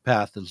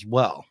path as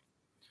well,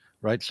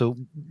 right? So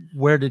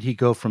where did he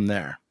go from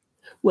there?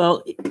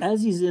 Well,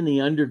 as he's in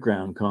the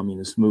underground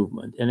communist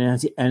movement, and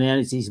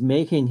as he's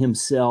making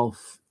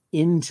himself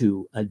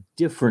into a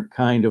different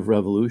kind of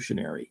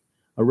revolutionary,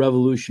 a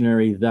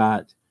revolutionary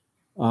that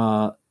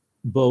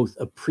both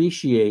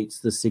appreciates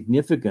the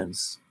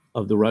significance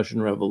of the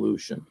Russian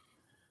Revolution,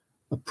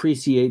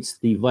 appreciates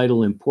the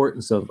vital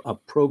importance of a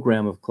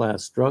program of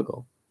class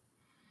struggle,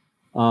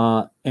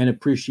 and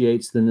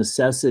appreciates the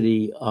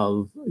necessity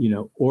of,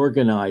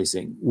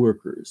 organizing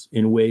workers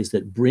in ways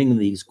that bring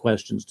these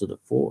questions to the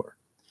fore.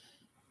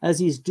 As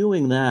he's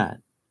doing that,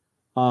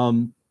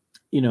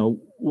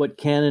 what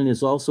Cannon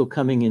is also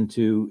coming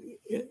into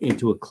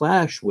a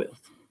clash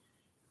with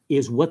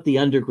is what the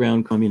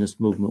underground communist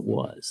movement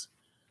was.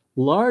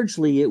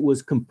 Largely, it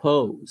was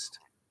composed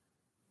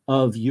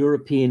of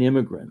European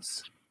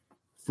immigrants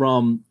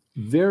from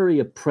very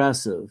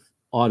oppressive,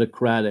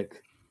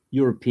 autocratic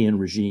European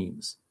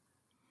regimes,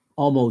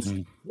 almost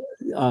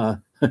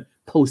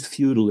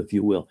post-feudal, if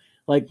you will,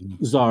 like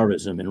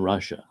Tsarism in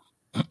Russia.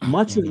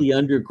 Much of the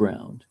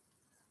underground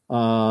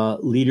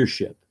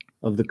leadership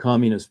of the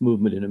communist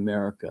movement in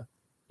America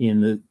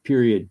in the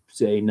period,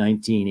 say,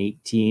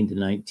 1918 to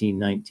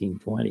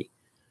 1920,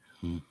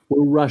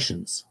 were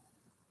Russians.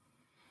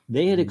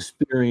 They had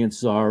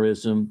experienced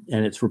Tsarism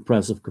and its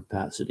repressive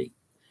capacity,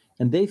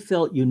 and they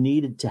felt you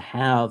needed to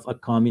have a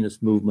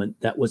communist movement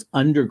that was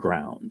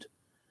underground,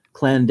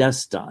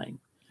 clandestine,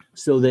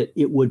 so that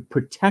it would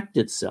protect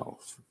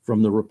itself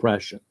from the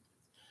repression.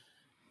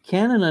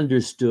 Cannon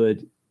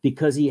understood,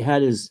 because he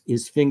had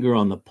his finger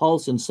on the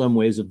pulse in some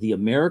ways of the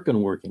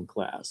American working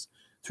class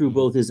through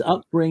both his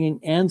upbringing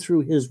and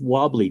through his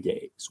wobbly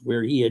days,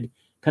 where he had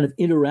kind of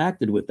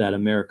interacted with that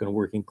American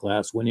working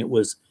class when it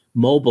was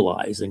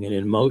mobilizing and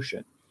in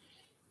motion.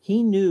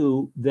 He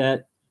knew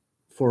that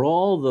for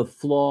all the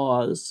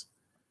flaws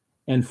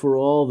and for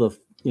all the,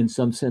 in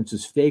some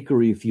senses,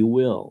 fakery, if you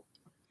will,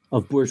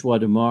 of bourgeois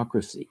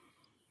democracy,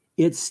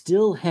 it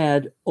still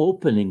had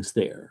openings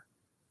there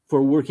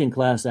for working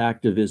class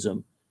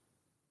activism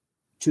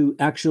to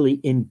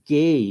actually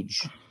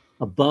engage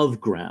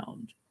above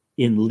ground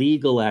in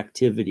legal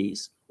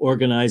activities,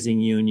 organizing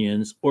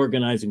unions,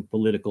 organizing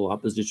political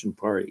opposition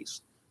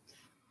parties,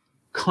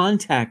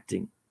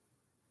 contacting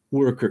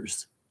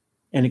workers,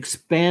 and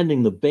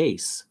expanding the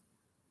base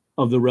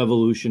of the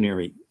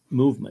revolutionary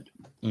movement.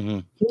 Mm-hmm.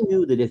 He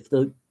knew that if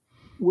the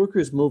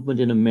workers' movement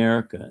in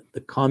America,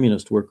 the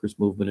communist workers'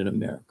 movement in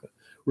America,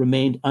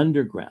 remained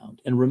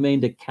underground and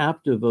remained a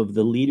captive of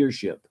the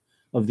leadership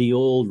of the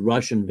old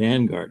Russian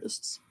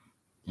vanguardists,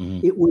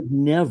 it would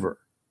never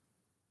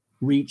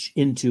reach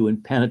into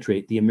and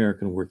penetrate the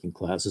American working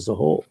class as a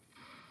whole.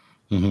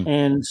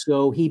 And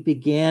so he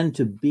began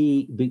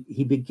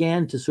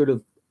to sort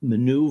of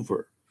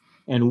maneuver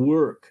and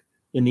work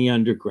in the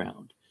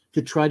underground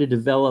to try to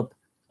develop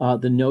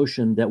the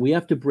notion that we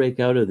have to break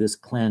out of this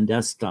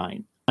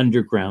clandestine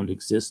underground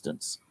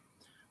existence.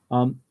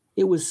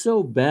 It was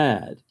so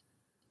bad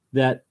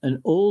that an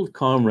old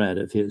comrade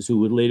of his, who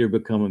would later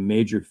become a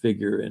major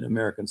figure in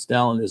American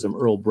Stalinism,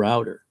 Earl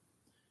Browder,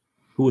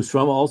 who was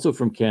also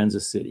from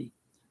Kansas City,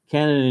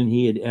 Cannon and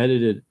he had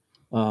edited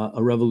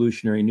a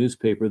revolutionary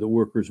newspaper, The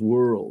Workers'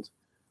 World,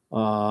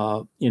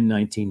 in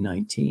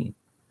 1919.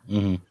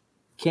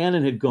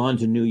 Cannon had gone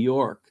to New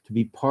York to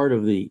be part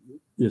of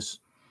this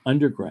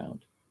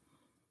underground.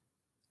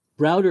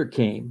 Browder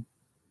came,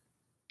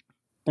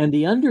 and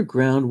the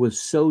underground was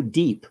so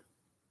deep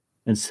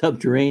and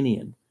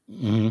subterranean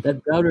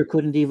that Browder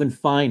couldn't even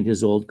find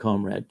his old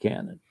comrade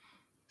Cannon.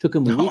 Took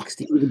him weeks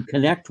to even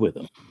connect with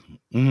him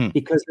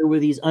because there were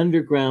these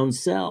underground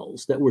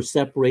cells that were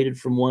separated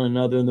from one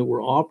another and that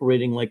were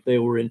operating like they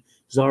were in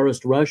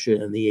Tsarist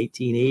Russia in the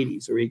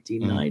 1880s or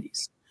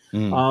 1890s.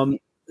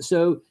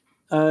 So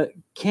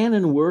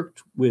Cannon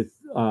worked with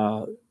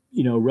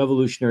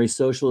revolutionary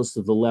socialists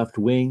of the left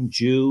wing,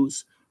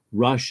 Jews,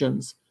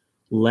 Russians,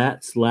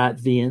 Lats,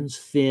 Latvians,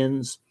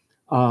 Finns,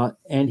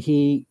 and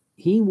he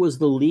was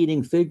the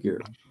leading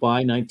figure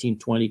by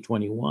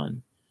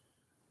 1920-21,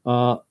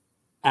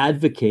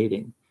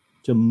 advocating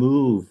to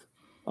move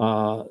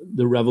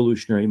the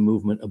revolutionary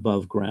movement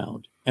above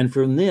ground. And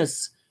from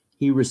this,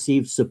 he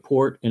received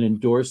support and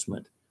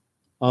endorsement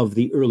of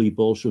the early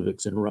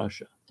Bolsheviks in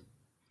Russia.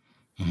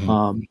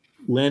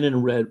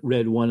 Lenin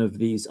read one of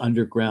these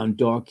underground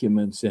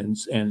documents and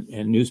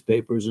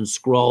newspapers and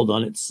scrawled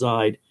on its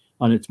side,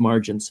 on its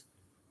margins,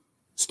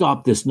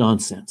 "Stop this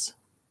nonsense."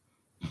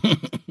 Okay.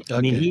 I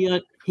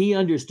mean, he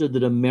understood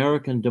that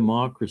American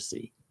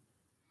democracy,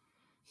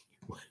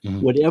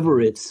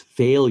 whatever its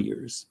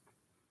failures,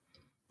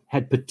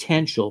 had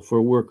potential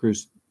for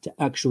workers to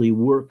actually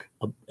work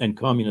and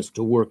communists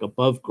to work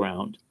above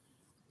ground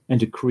and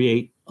to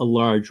create a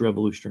large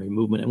revolutionary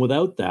movement. And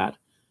without that,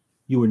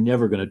 you were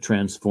never going to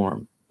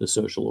transform the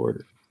social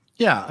order.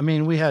 Yeah, I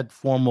mean, we had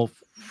formal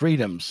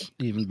freedoms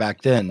even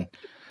back then.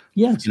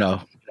 Yes,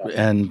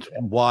 and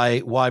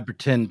why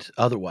pretend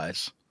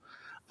otherwise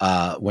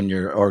when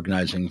you're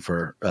organizing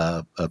for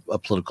a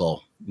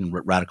political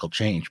radical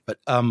change? But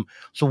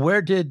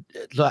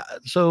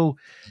so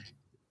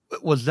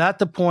was that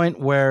the point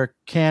where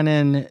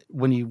Cannon,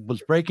 when he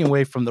was breaking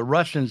away from the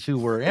Russians who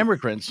were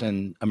immigrants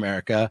in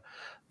America,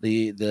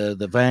 the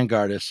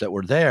vanguardists that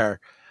were there?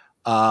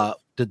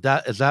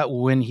 Is that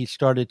when he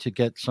started to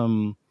get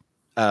some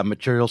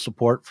material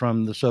support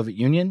from the Soviet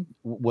Union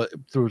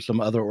through some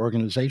other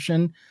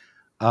organization?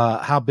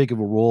 How big of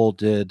a role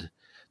did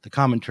the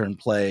Comintern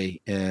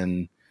play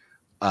in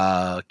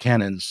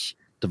Cannon's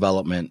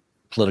development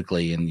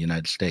politically in the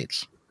United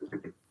States?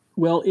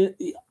 Well,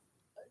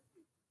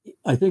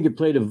 I think it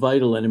played a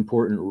vital and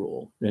important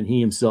role, and he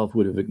himself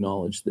would have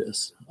acknowledged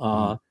this.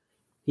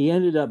 He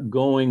ended up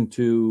going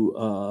to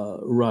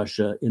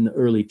Russia in the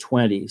early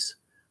 20s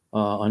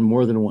on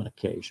more than one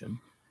occasion.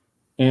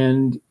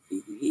 And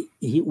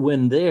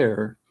when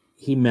there,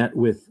 he met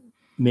with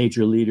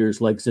major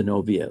leaders like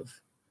Zinoviev.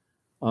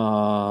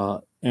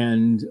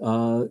 And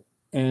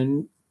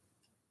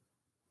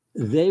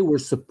they were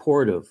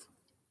supportive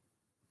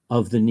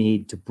of the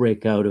need to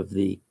break out of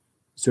the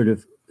sort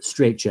of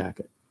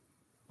straitjacket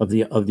of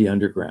the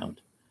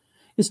underground.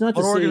 It's not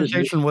what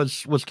organization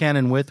was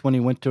Cannon with when he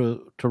went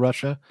to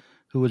Russia?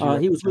 Who was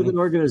he was with an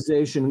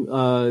organization.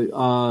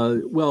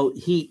 Well,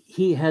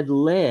 he had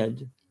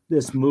led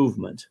this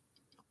movement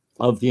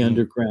of the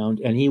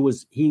underground, and he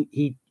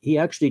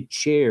actually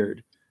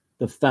chaired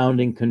the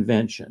founding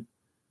convention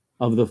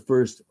of the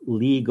first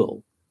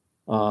legal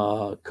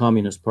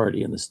communist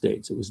party in the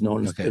States. It was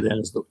known then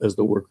as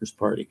the Workers'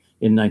 Party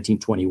in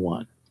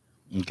 1921.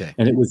 Okay,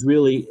 and it was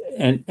really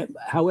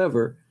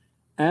however,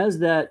 as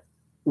that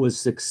was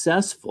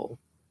successful,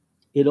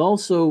 it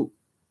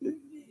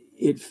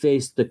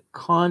faced the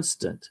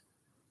constant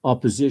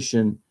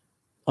opposition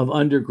of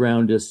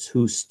undergroundists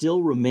who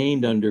still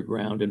remained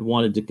underground and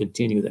wanted to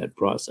continue that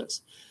process.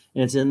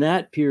 And it's in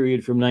that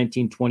period from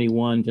 1921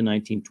 to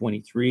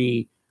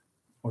 1923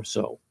 or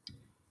so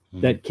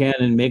that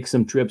Cannon makes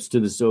some trips to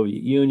the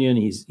Soviet Union.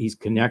 He's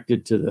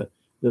connected to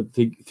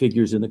the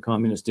figures in the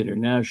Communist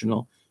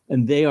International,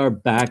 and they are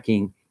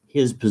backing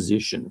his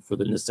position for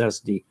the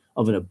necessity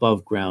of an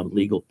above-ground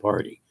legal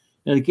party.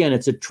 And again,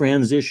 it's a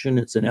transition,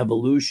 it's an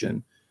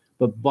evolution,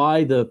 but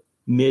by the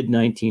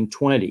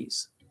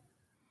mid-1920s,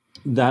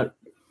 the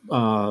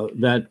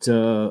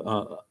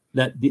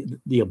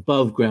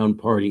above-ground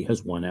party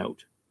has won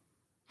out.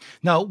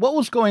 Now, what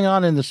was going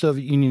on in the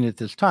Soviet Union at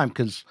this time?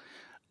 Because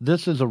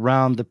this is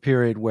around the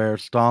period where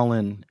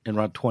Stalin, in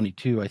around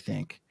 22, I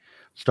think,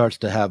 starts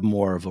to have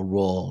more of a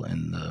role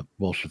in the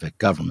Bolshevik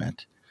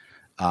government.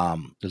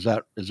 Is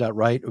that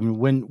right? I mean,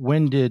 what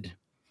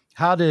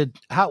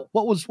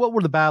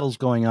were the battles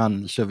going on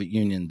in the Soviet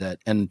Union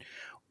and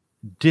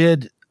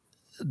did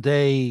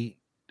they,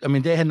 I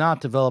mean, they had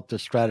not developed a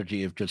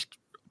strategy of just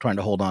trying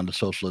to hold on to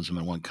socialism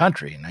in one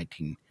country in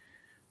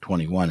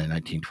 1921 and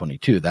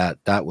 1922.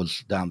 That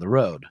was down the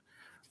road,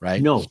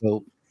 right? No.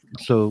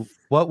 So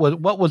what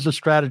was the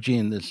strategy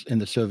in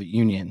the Soviet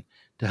Union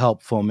to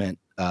help foment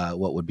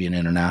what would be an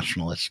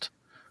internationalist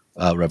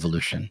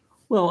revolution?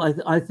 Well,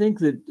 I think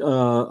that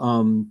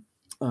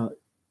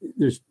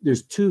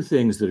there's two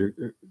things that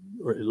are,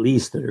 or at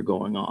least that are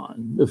going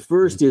on. The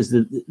first is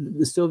that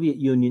the Soviet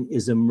Union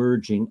is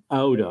emerging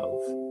out of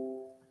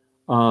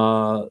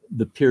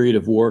the period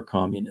of war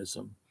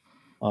communism,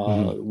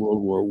 World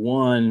War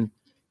I,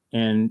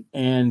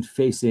 and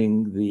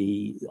facing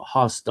the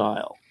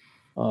hostile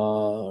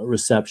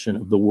reception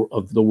of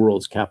the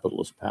world's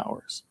capitalist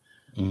powers.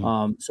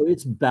 So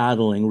it's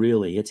battling,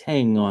 really. It's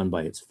hanging on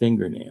by its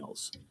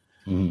fingernails.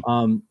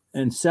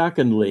 And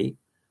secondly,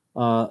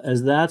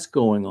 as that's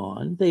going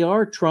on, they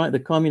are trying. The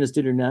Communist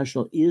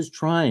International is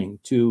trying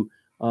to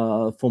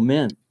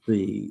foment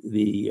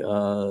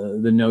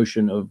the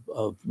notion of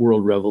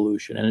world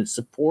revolution, and it's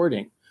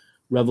supporting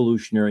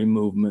revolutionary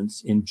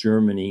movements in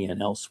Germany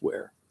and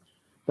elsewhere.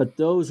 But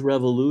those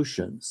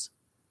revolutions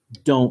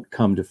don't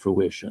come to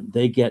fruition.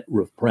 They get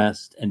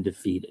repressed and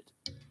defeated.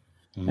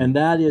 And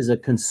that is a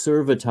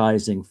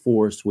conservatizing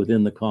force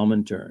within the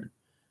Comintern,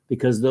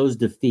 because those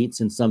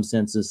defeats in some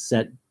senses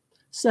set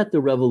the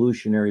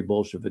revolutionary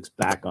Bolsheviks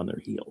back on their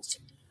heels.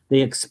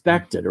 They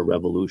expected a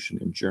revolution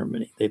in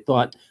Germany. They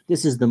thought,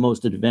 this is the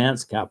most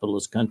advanced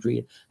capitalist country.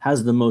 It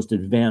has the most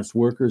advanced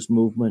workers'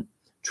 movement,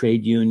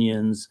 trade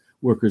unions,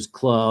 workers'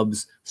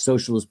 clubs,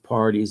 socialist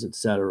parties,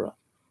 etc.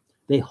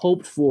 They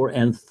hoped for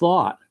and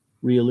thought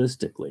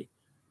realistically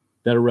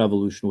that a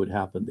revolution would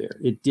happen there.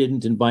 It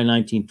didn't, and by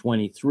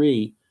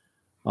 1923,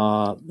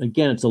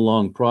 again, it's a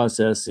long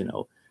process.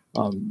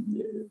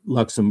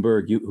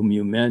 Luxembourg, whom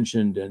you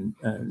mentioned, and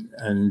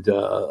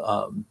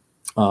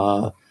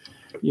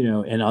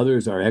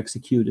others are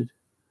executed.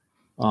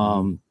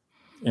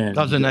 And that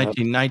was in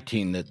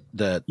 1919 that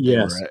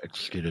yes, they were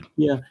executed.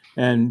 Yeah,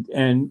 and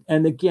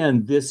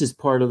again, this is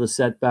part of the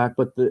setback.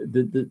 But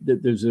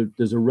there's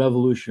a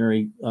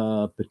revolutionary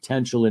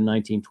potential in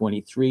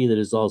 1923 that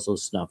is also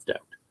snuffed out.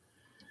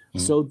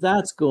 So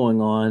that's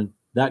going on.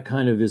 That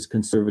kind of is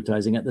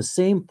conservatizing. At the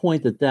same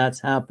point that that's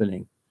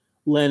happening,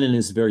 Lenin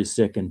is very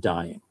sick and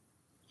dying.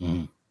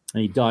 And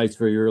he dies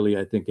very early,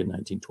 I think, in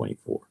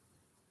 1924.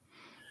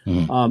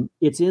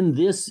 It's in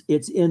this,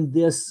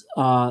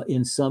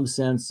 in some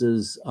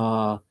senses,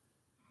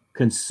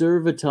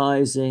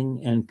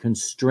 conservatizing and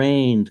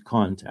constrained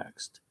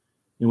context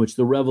in which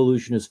the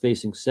revolution is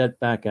facing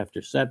setback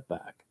after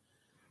setback,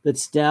 that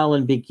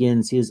Stalin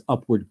begins his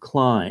upward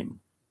climb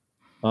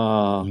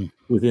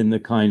within the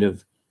kind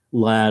of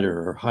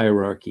ladder or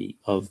hierarchy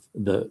of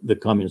the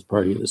Communist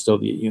Party of the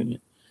Soviet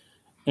Union.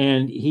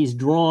 And he's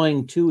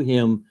drawing to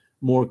him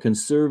more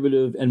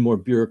conservative and more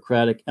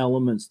bureaucratic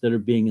elements that are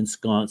being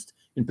ensconced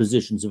in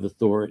positions of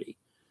authority.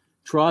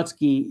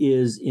 Trotsky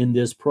is in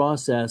this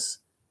process,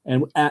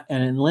 and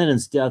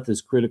Lenin's death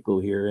is critical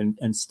here.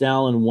 And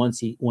Stalin,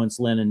 once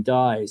Lenin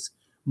dies,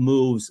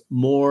 moves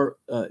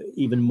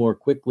even more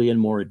quickly and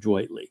more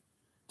adroitly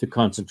to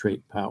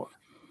concentrate power.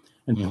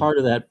 And part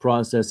of that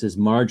process is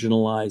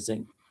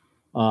marginalizing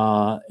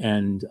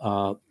and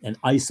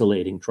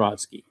isolating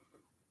Trotsky.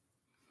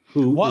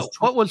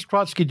 What was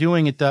Trotsky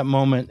doing at that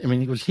moment? I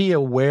mean, was he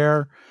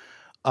aware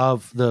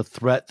of the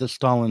threat that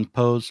Stalin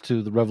posed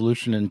to the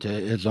revolution and to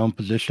his own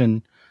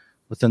position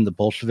within the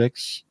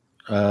Bolsheviks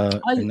in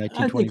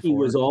 1924? I think he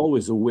was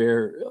always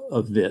aware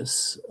of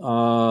this,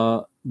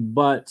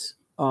 but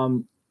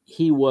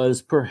he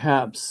was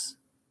perhaps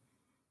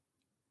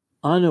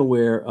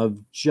unaware of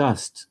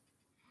just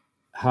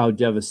how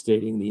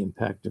devastating the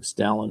impact of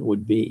Stalin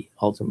would be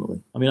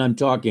ultimately. I mean, I'm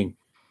talking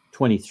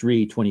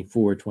 23,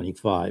 24,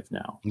 25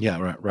 now.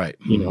 Yeah, right.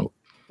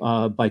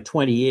 By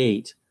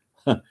 28,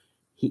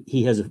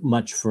 he has a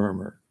much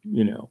firmer,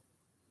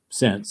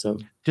 sense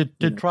of.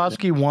 Did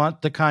Trotsky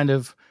want the kind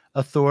of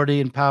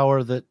authority and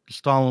power that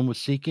Stalin was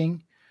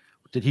seeking?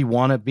 Did he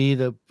want to be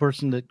the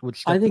person that would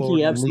step forward? I think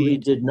he absolutely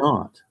did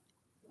not.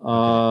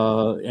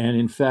 And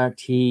in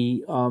fact,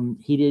 he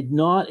did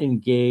not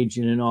engage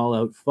in an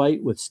all-out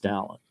fight with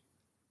Stalin.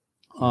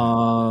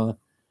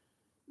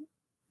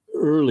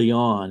 Early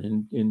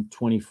on in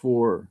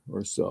 24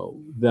 or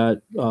so,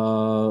 that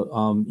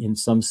in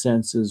some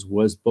senses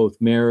was both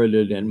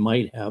merited and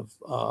might have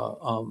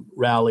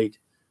rallied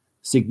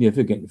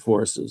significant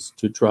forces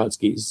to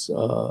Trotsky's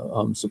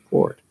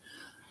support.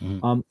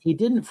 He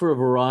didn't for a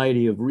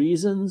variety of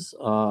reasons.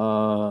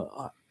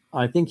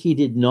 I think he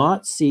did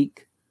not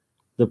seek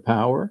the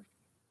power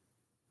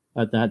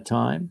at that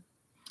time.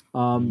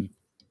 And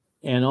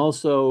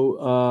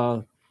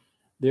also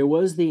there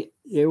was the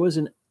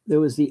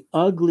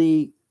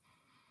ugly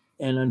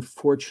and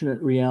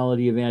unfortunate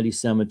reality of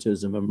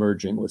anti-Semitism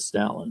emerging with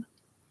Stalin.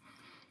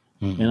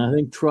 And I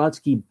think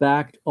Trotsky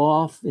backed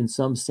off, in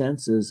some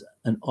senses,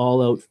 an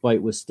all-out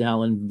fight with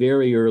Stalin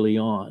very early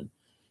on,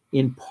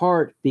 in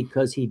part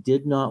because he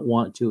did not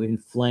want to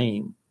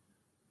inflame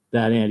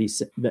that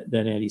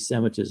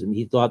anti-Semitism.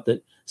 He thought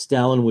that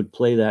Stalin would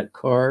play that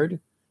card,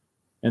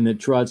 and that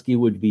Trotsky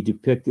would be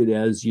depicted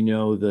as,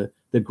 the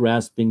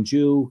grasping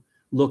Jew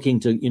looking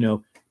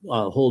to,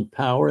 hold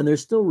power. And there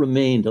still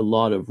remained a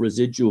lot of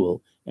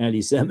residual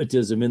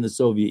anti-Semitism in the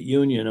Soviet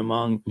Union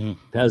among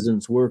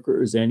peasants,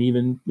 workers, and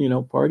even,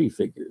 party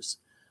figures.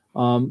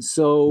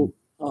 So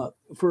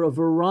for a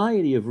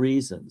variety of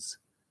reasons,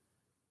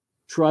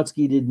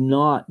 Trotsky did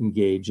not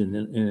engage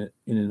in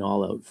an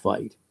all-out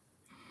fight.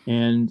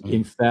 And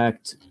in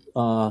fact,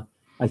 I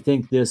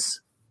think this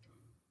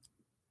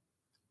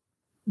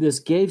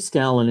gave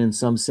Stalin, in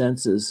some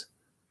senses,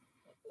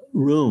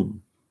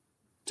 room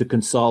to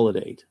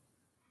consolidate.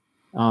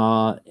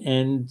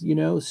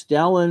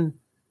 Stalin,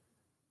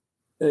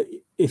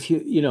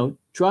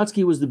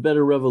 Trotsky was the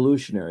better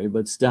revolutionary,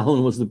 but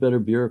Stalin was the better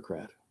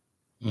bureaucrat.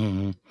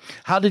 Mm-hmm.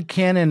 How did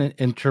Cannon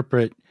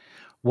interpret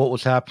what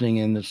was happening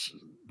in the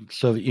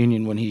Soviet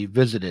Union when he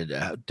visited?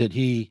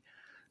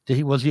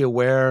 Was he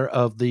aware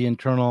of the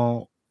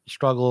internal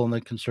struggle and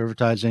the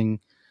conservatizing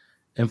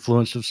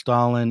influence of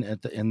Stalin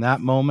in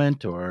that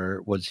moment,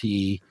 or was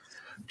he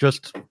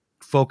just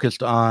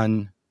focused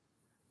on,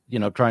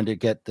 trying to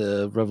get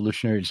the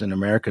revolutionaries in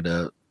America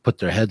to put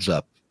their heads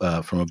up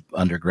from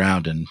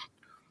underground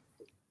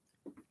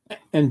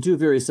and do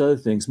various other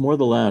things? More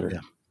the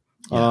latter.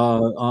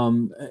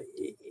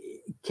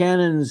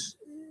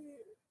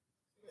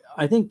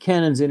 I think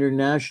Cannon's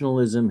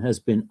internationalism has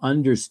been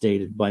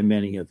understated by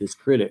many of his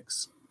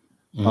critics.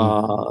 In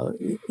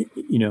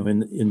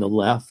the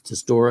left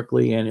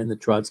historically, and in the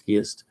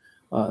Trotskyist,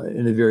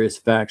 in the various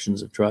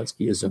factions of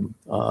Trotskyism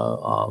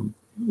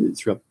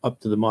up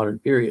to the modern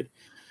period.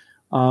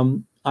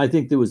 I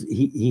think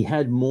he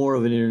had more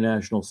of an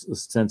international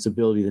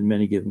sensibility than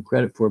many give him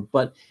credit for,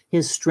 but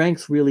his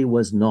strength really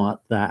was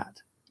not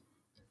that.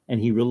 And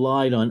he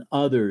relied on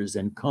others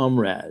and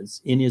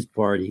comrades in his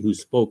party who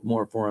spoke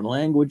more foreign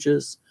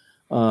languages,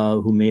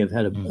 who may have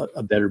had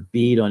a better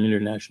beat on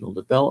international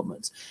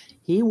developments.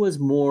 He was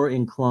more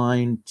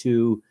inclined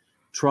to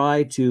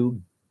try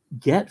to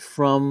get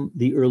from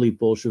the early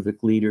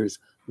Bolshevik leaders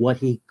what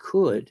he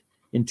could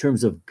in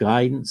terms of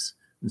guidance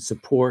and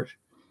support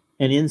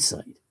and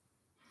insight,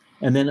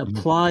 and then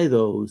apply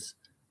those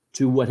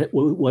to what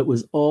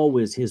was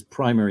always his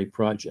primary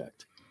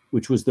project,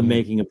 which was the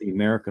making of the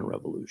American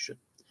Revolution.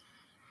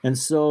 And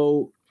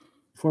so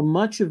for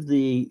much of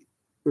the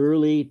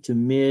early to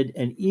mid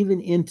and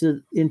even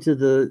into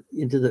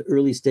the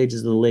early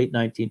stages of the late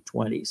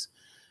 1920s,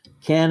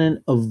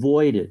 Cannon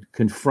avoided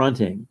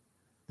confronting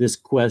this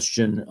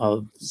question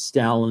of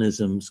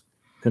Stalinism's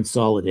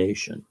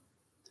consolidation.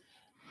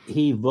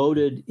 He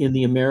voted in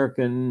the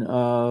American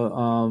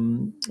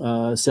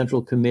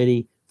Central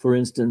Committee, for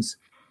instance,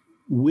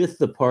 with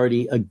the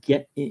party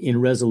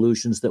in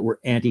resolutions that were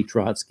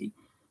anti-Trotsky.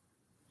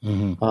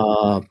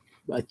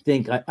 I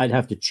think I'd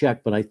have to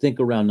check, but I think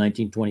around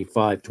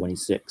 1925,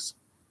 26.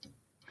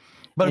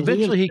 But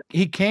eventually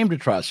he came to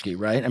Trotsky,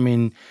 right? I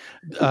mean,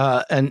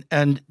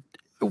 and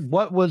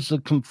what was the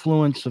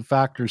confluence of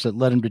factors that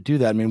led him to do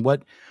that? I mean,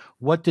 what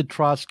did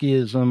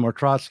Trotskyism or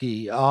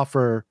Trotsky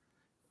offer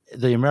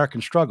the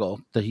American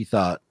struggle that he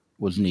thought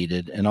was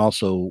needed? And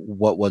also,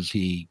 what was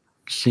he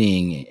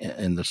seeing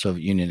in the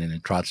Soviet Union and in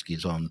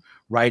Trotsky's own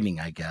writing,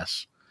 I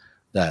guess,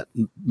 that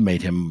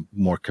made him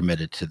more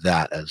committed to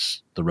that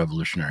as the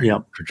revolutionary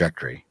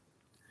trajectory?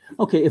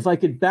 Okay, if I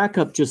could back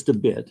up just a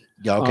bit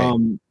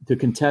to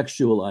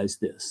contextualize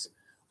this.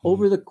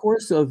 Over the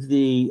course of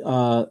the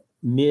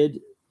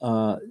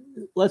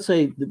let's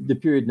say the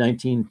period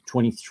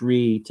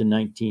 1923 to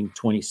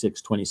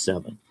 1926,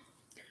 27,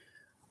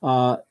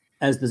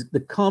 as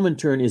the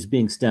Comintern is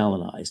being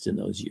Stalinized in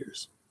those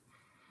years.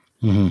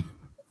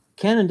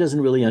 Cannon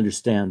doesn't really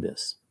understand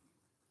this.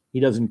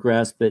 He doesn't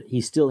grasp it. He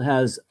still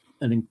has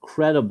an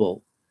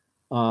incredible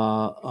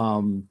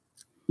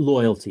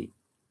loyalty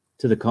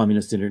to the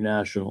Communist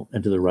International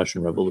and to the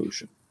Russian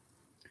Revolution.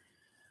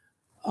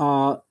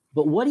 But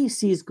what he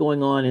sees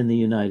going on in the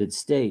United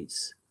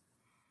States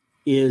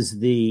is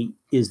that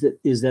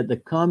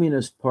the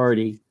Communist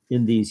Party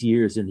in these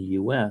years in the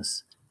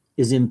U.S.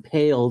 is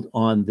impaled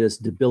on this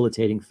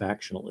debilitating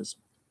factionalism.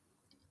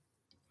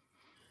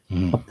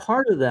 A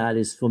part of that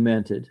is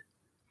fomented,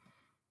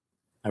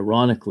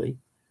 ironically,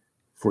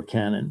 for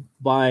Cannon,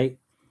 by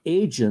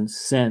agents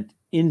sent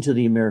into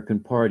the American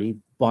Party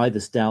by the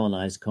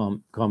Stalinized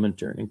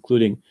Comintern,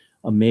 including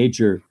a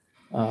major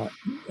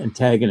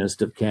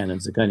antagonist of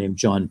Cannon's, a guy named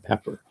John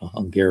Pepper, a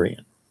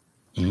Hungarian.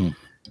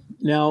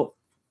 Now,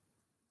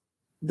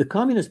 the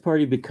Communist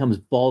Party becomes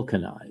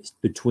balkanized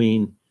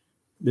between,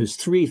 there's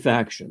three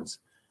factions: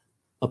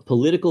 a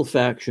political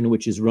faction,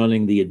 which is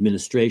running the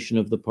administration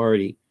of the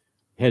party,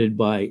 headed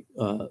by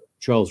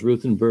Charles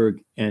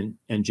Ruthenberg and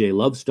Jay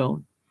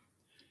Lovestone;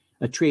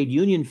 a trade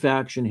union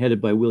faction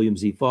headed by William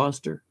Z.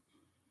 Foster;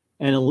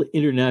 and an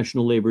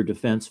international labor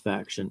defense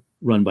faction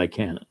run by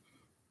Cannon.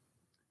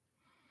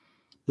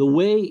 the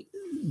way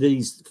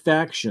these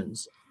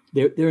factions,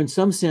 they're in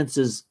some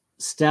senses,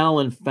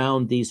 Stalin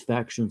found these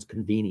factions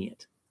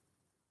convenient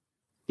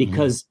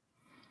because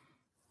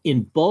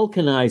in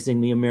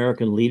balkanizing the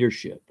American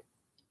leadership,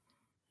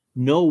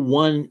 no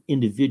one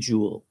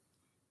individual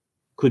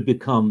could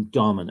become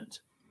dominant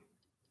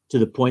to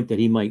the point that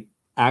he might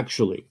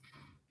actually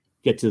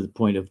get to the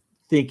point of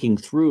thinking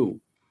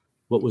through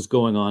what was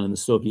going on in the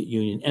Soviet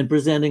Union and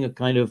presenting a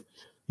kind of,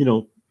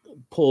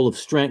 pole of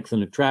strength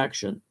and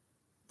attraction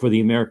for the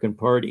American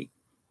party,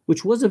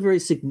 which was a very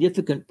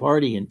significant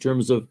party in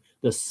terms of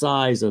the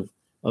size of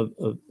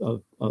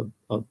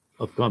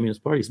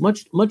communist parties,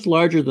 much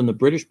larger than the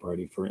British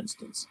Party, for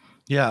instance.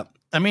 Yeah,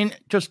 I mean,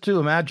 just to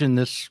imagine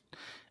this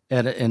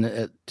to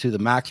the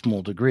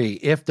maximal degree,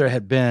 if there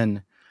had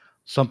been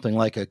something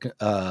like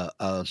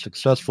a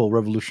successful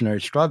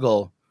revolutionary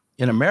struggle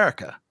in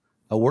America,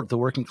 the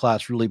working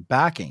class really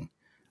backing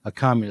a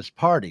communist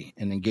party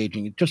and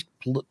engaging in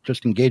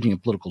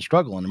political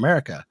struggle in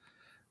America,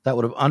 that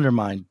would have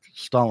undermined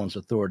Stalin's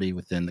authority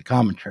within the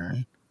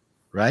Comintern,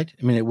 right?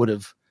 I mean, it would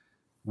have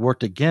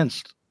worked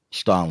against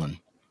Stalin's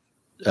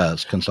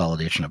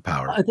consolidation of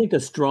power. I think a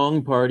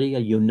strong party, a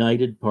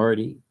united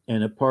party,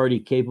 and a party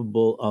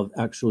capable of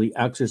actually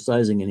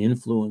exercising an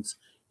influence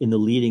in the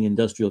leading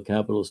industrial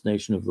capitalist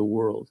nation of the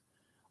world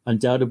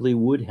undoubtedly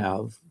would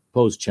have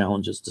posed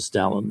challenges to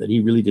Stalin that he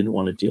really didn't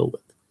want to deal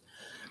with.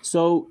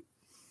 So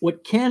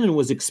what Cannon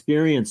was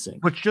experiencing...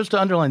 Which, just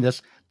to underline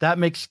this, that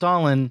makes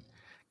Stalin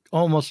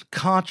almost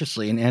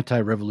consciously an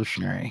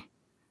anti-revolutionary.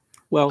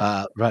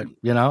 Well, right,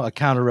 a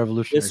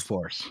counter-revolutionary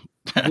force.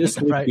 This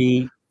would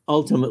be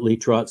ultimately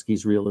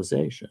Trotsky's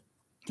realization.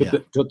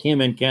 Took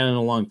him and Cannon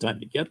a long time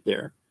to get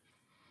there,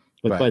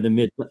 but by the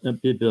mid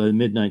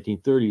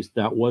 1930s,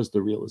 that was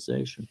the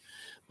realization.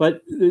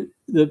 But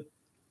the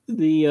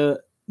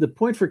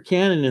point for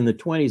Cannon in the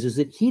 20s is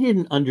that he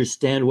didn't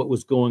understand what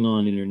was going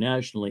on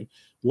internationally.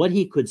 What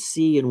he could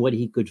see and what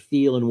he could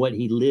feel and what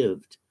he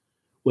lived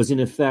was, in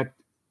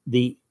effect,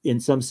 in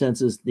some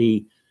senses,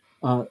 the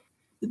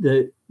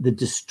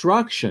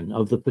destruction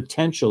of the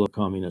potential of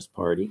Communist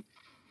Party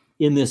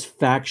in this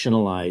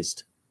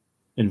factionalized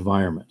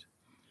environment.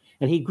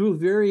 And he grew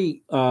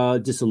very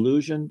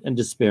disillusioned and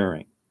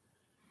despairing,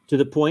 to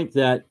the point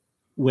that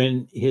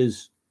when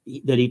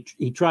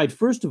he tried,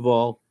 first of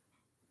all,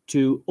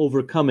 to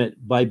overcome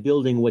it by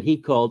building what he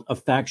called a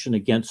faction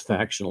against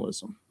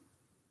factionalism,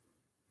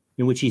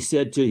 in which he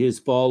said to his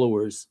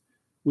followers,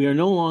 we are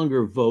no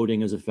longer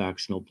voting as a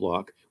factional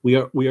bloc. We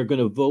are going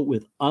to vote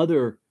with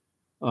other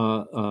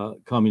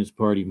Communist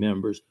Party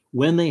members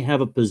when they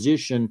have a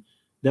position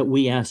that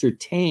we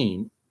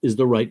ascertain is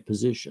the right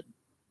position.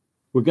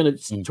 We're going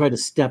to try to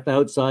step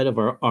outside of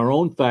our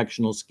own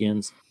factional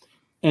skins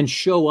and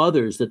show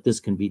others that this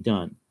can be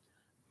done.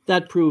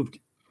 That proved,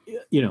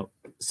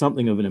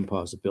 something of an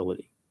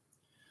impossibility.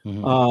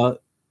 Mm-hmm.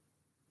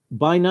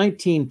 By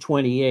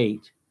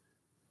 1928,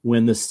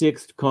 when the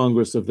 6th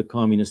Congress of the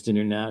Communist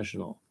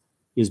International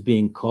is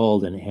being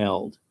called and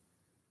held,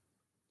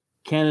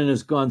 Cannon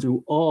has gone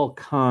through all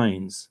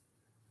kinds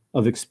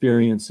of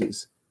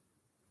experiences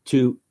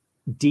to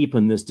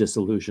deepen this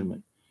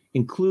disillusionment,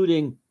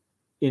 including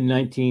in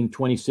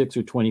 1926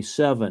 or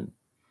 27,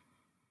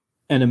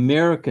 an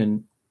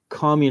American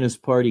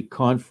Communist Party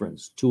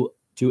conference to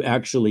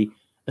actually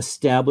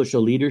establish a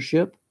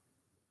leadership,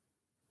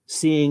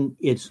 seeing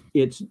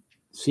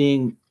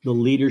the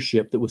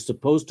leadership that was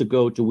supposed to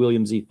go to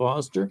William Z.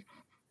 Foster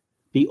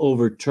be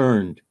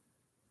overturned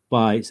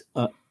by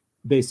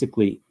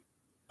basically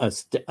a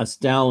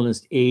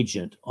Stalinist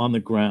agent on the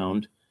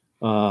ground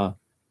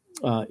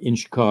in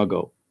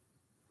Chicago,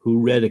 who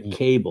read a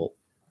cable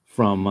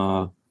from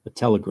a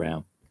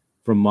telegram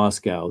from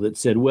Moscow that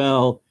said,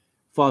 well,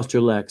 Foster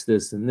lacks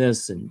this and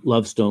this, and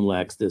Lovestone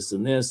lacks this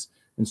and this,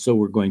 and so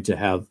we're going to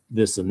have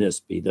this and this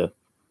be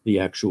the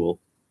actual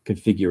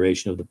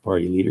configuration of the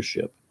party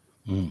leadership.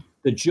 Mm.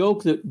 The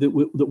joke that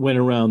went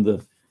around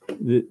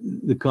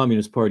the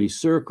Communist Party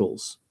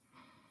circles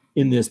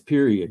in this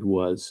period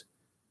was,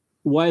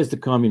 why is the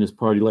Communist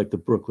Party like the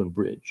Brooklyn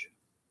Bridge?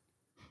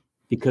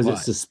 Because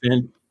it's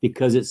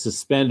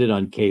suspended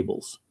on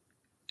cables.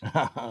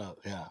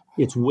 Yeah.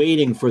 It's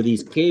waiting for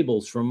these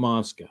cables from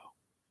Moscow.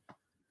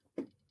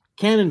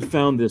 Cannon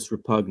found this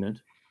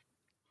repugnant.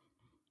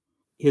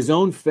 His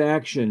own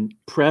faction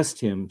pressed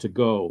him to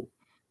go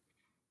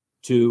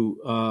to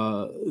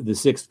the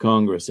 6th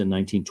Congress in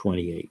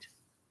 1928.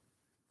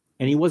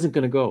 And he wasn't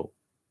going to go.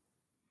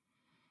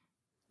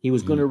 He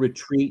was going to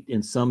retreat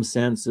in some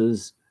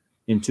senses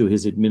into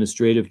his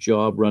administrative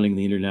job running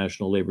the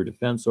International Labor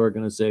Defense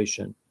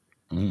Organization.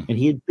 And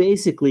he had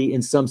basically,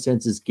 in some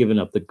senses, given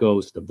up the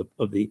ghost of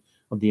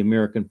the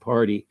American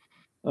Party,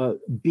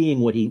 being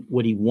what he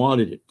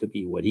wanted it to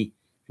be, what he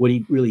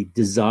really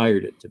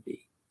desired it to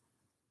be.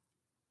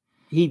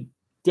 He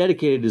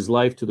dedicated his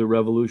life to the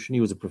revolution.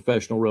 He was a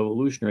professional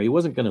revolutionary. He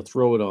wasn't going to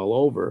throw it all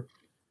over,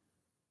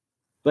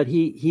 but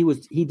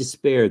he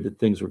despaired that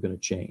things were going to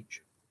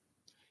change.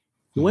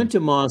 He went to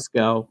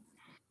Moscow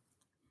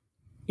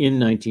in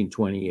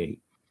 1928.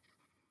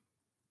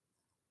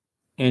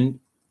 And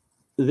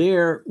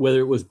there, whether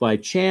it was by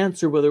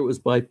chance or whether it was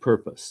by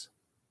purpose,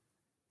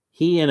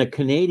 he and a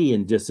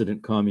Canadian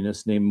dissident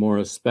communist named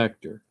Morris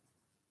Spector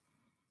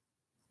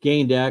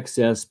gained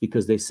access,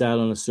 because they sat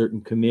on a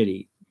certain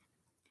committee,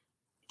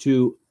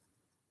 to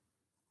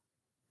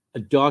a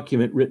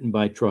document written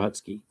by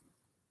Trotsky,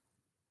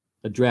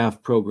 a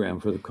draft program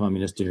for the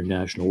Communist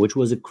International, which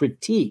was a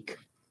critique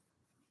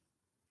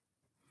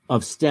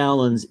of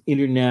Stalin's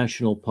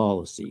international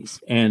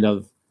policies and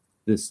of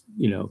this,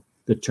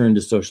 the turn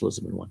to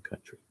socialism in one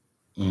country.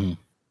 Mm-hmm.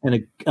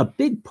 And a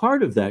big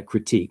part of that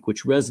critique,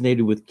 which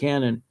resonated with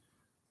Cannon,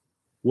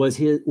 was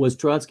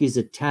Trotsky's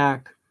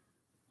attack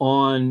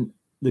on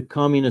the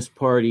Communist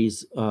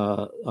Party's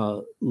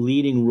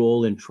leading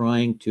role in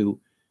trying to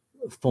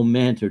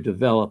foment or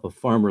develop a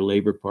farmer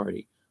labor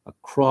party, a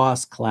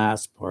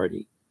cross-class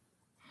party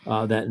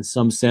that in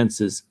some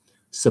senses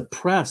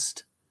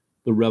suppressed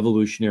the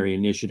revolutionary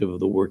initiative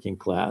of the working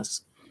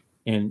class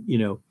and,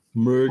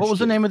 merged. What was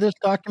the name of this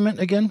document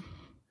again?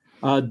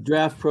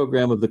 Draft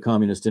program of the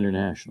Communist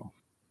International.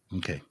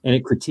 Okay. And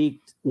it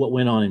critiqued what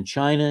went on in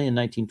China in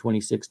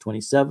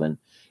 1926-27.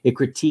 It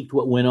critiqued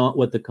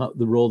what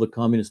the role the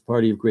Communist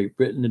Party of Great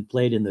Britain had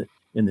played in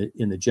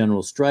the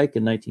general strike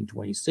in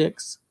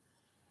 1926.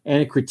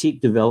 And it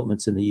critiqued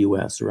developments in the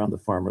U.S. around the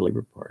Farmer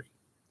Labor Party.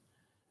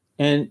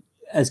 And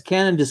as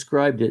Cannon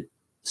described it,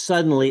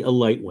 suddenly a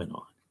light went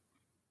on.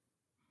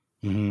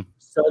 Mm-hmm.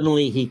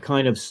 Suddenly he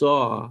kind of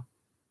saw,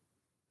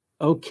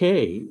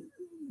 okay,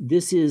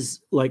 this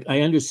is like,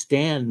 I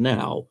understand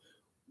now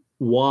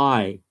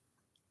why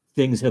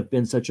things have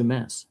been such a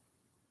mess.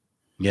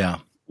 Yeah.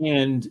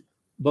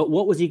 But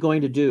what was he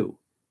going to do?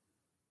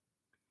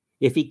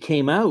 If he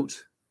came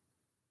out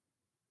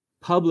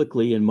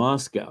publicly in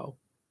Moscow,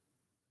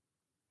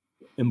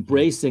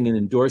 embracing and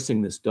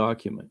endorsing this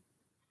document,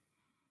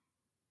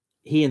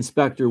 he and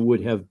Spector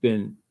would have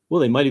been,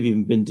 they might have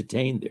even been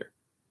detained there.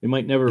 They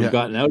might never have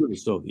gotten out of the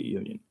Soviet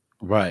Union.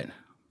 Right.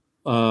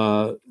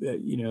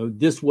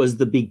 This was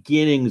the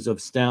beginnings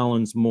of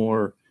Stalin's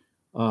more,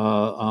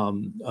 how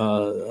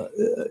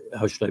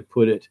should I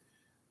put it,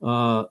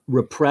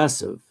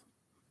 repressive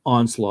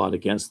onslaught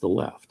against the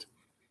left.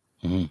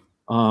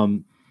 Mm-hmm.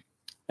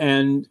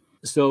 And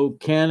so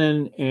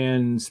Cannon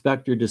and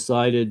Spector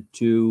decided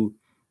to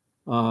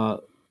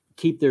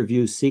keep their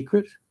views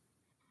secret,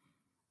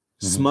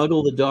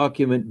 smuggle the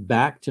document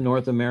back to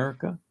North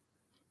America,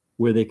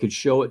 where they could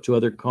show it to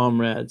other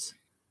comrades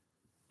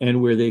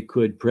and where they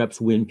could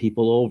perhaps win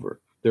people over.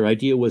 Their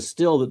idea was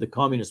still that the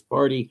Communist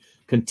Party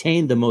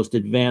contained the most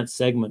advanced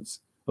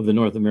segments of the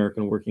North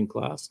American working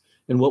class.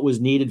 And what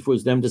was needed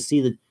was them to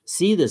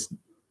see this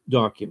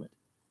document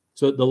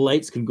so that the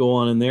lights could go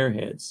on in their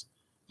heads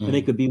and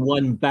they could be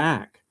won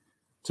back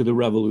to the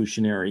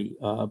revolutionary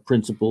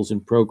principles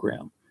and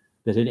program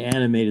that had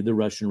animated the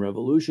Russian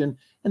Revolution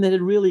and that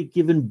had really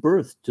given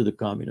birth to the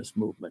communist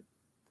movement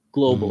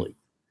globally.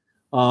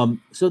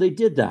 So they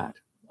did that.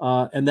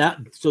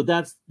 So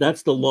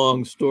that's the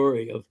long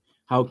story of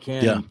how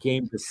Cannon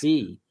came to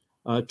see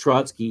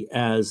Trotsky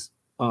as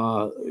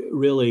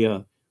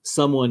really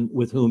someone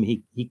with whom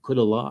he could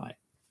ally.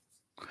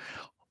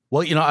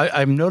 Well,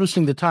 I'm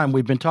noticing the time.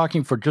 We've been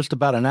talking for just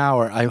about an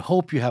hour. I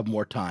hope you have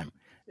more time.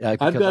 I've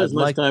got as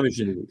much time as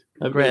you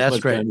need. Great.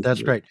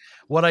 That's great.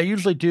 What I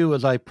usually do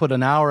is I put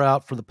an hour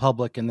out for the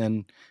public and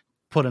then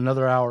put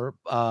another hour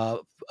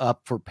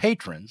up for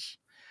patrons.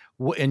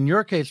 In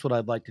your case, what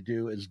I'd like to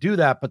do is do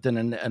that, but then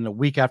in a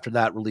week after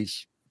that,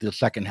 release the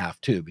second half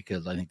too,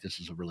 because I think this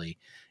is a really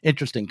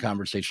interesting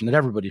conversation that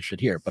everybody should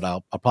hear. But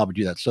I'll probably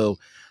do that. So,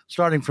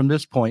 starting from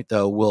this point,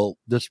 though,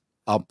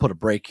 I'll put a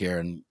break here,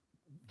 and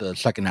the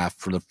second half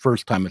for the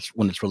first time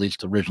when it's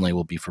released originally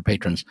will be for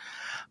patrons,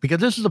 because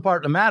this is the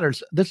part that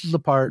matters. This is the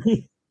part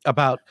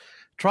about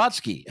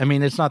Trotsky. I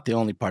mean, it's not the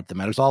only part that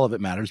matters; all of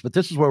it matters. But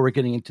this is where we're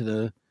getting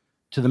into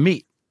the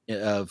meat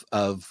of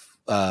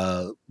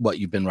what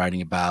you've been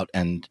writing about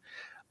and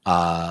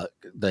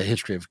the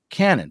history of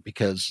Cannon,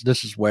 because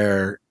this is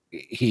where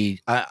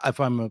if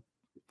I'm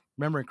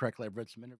remembering correctly, I've read some interviews.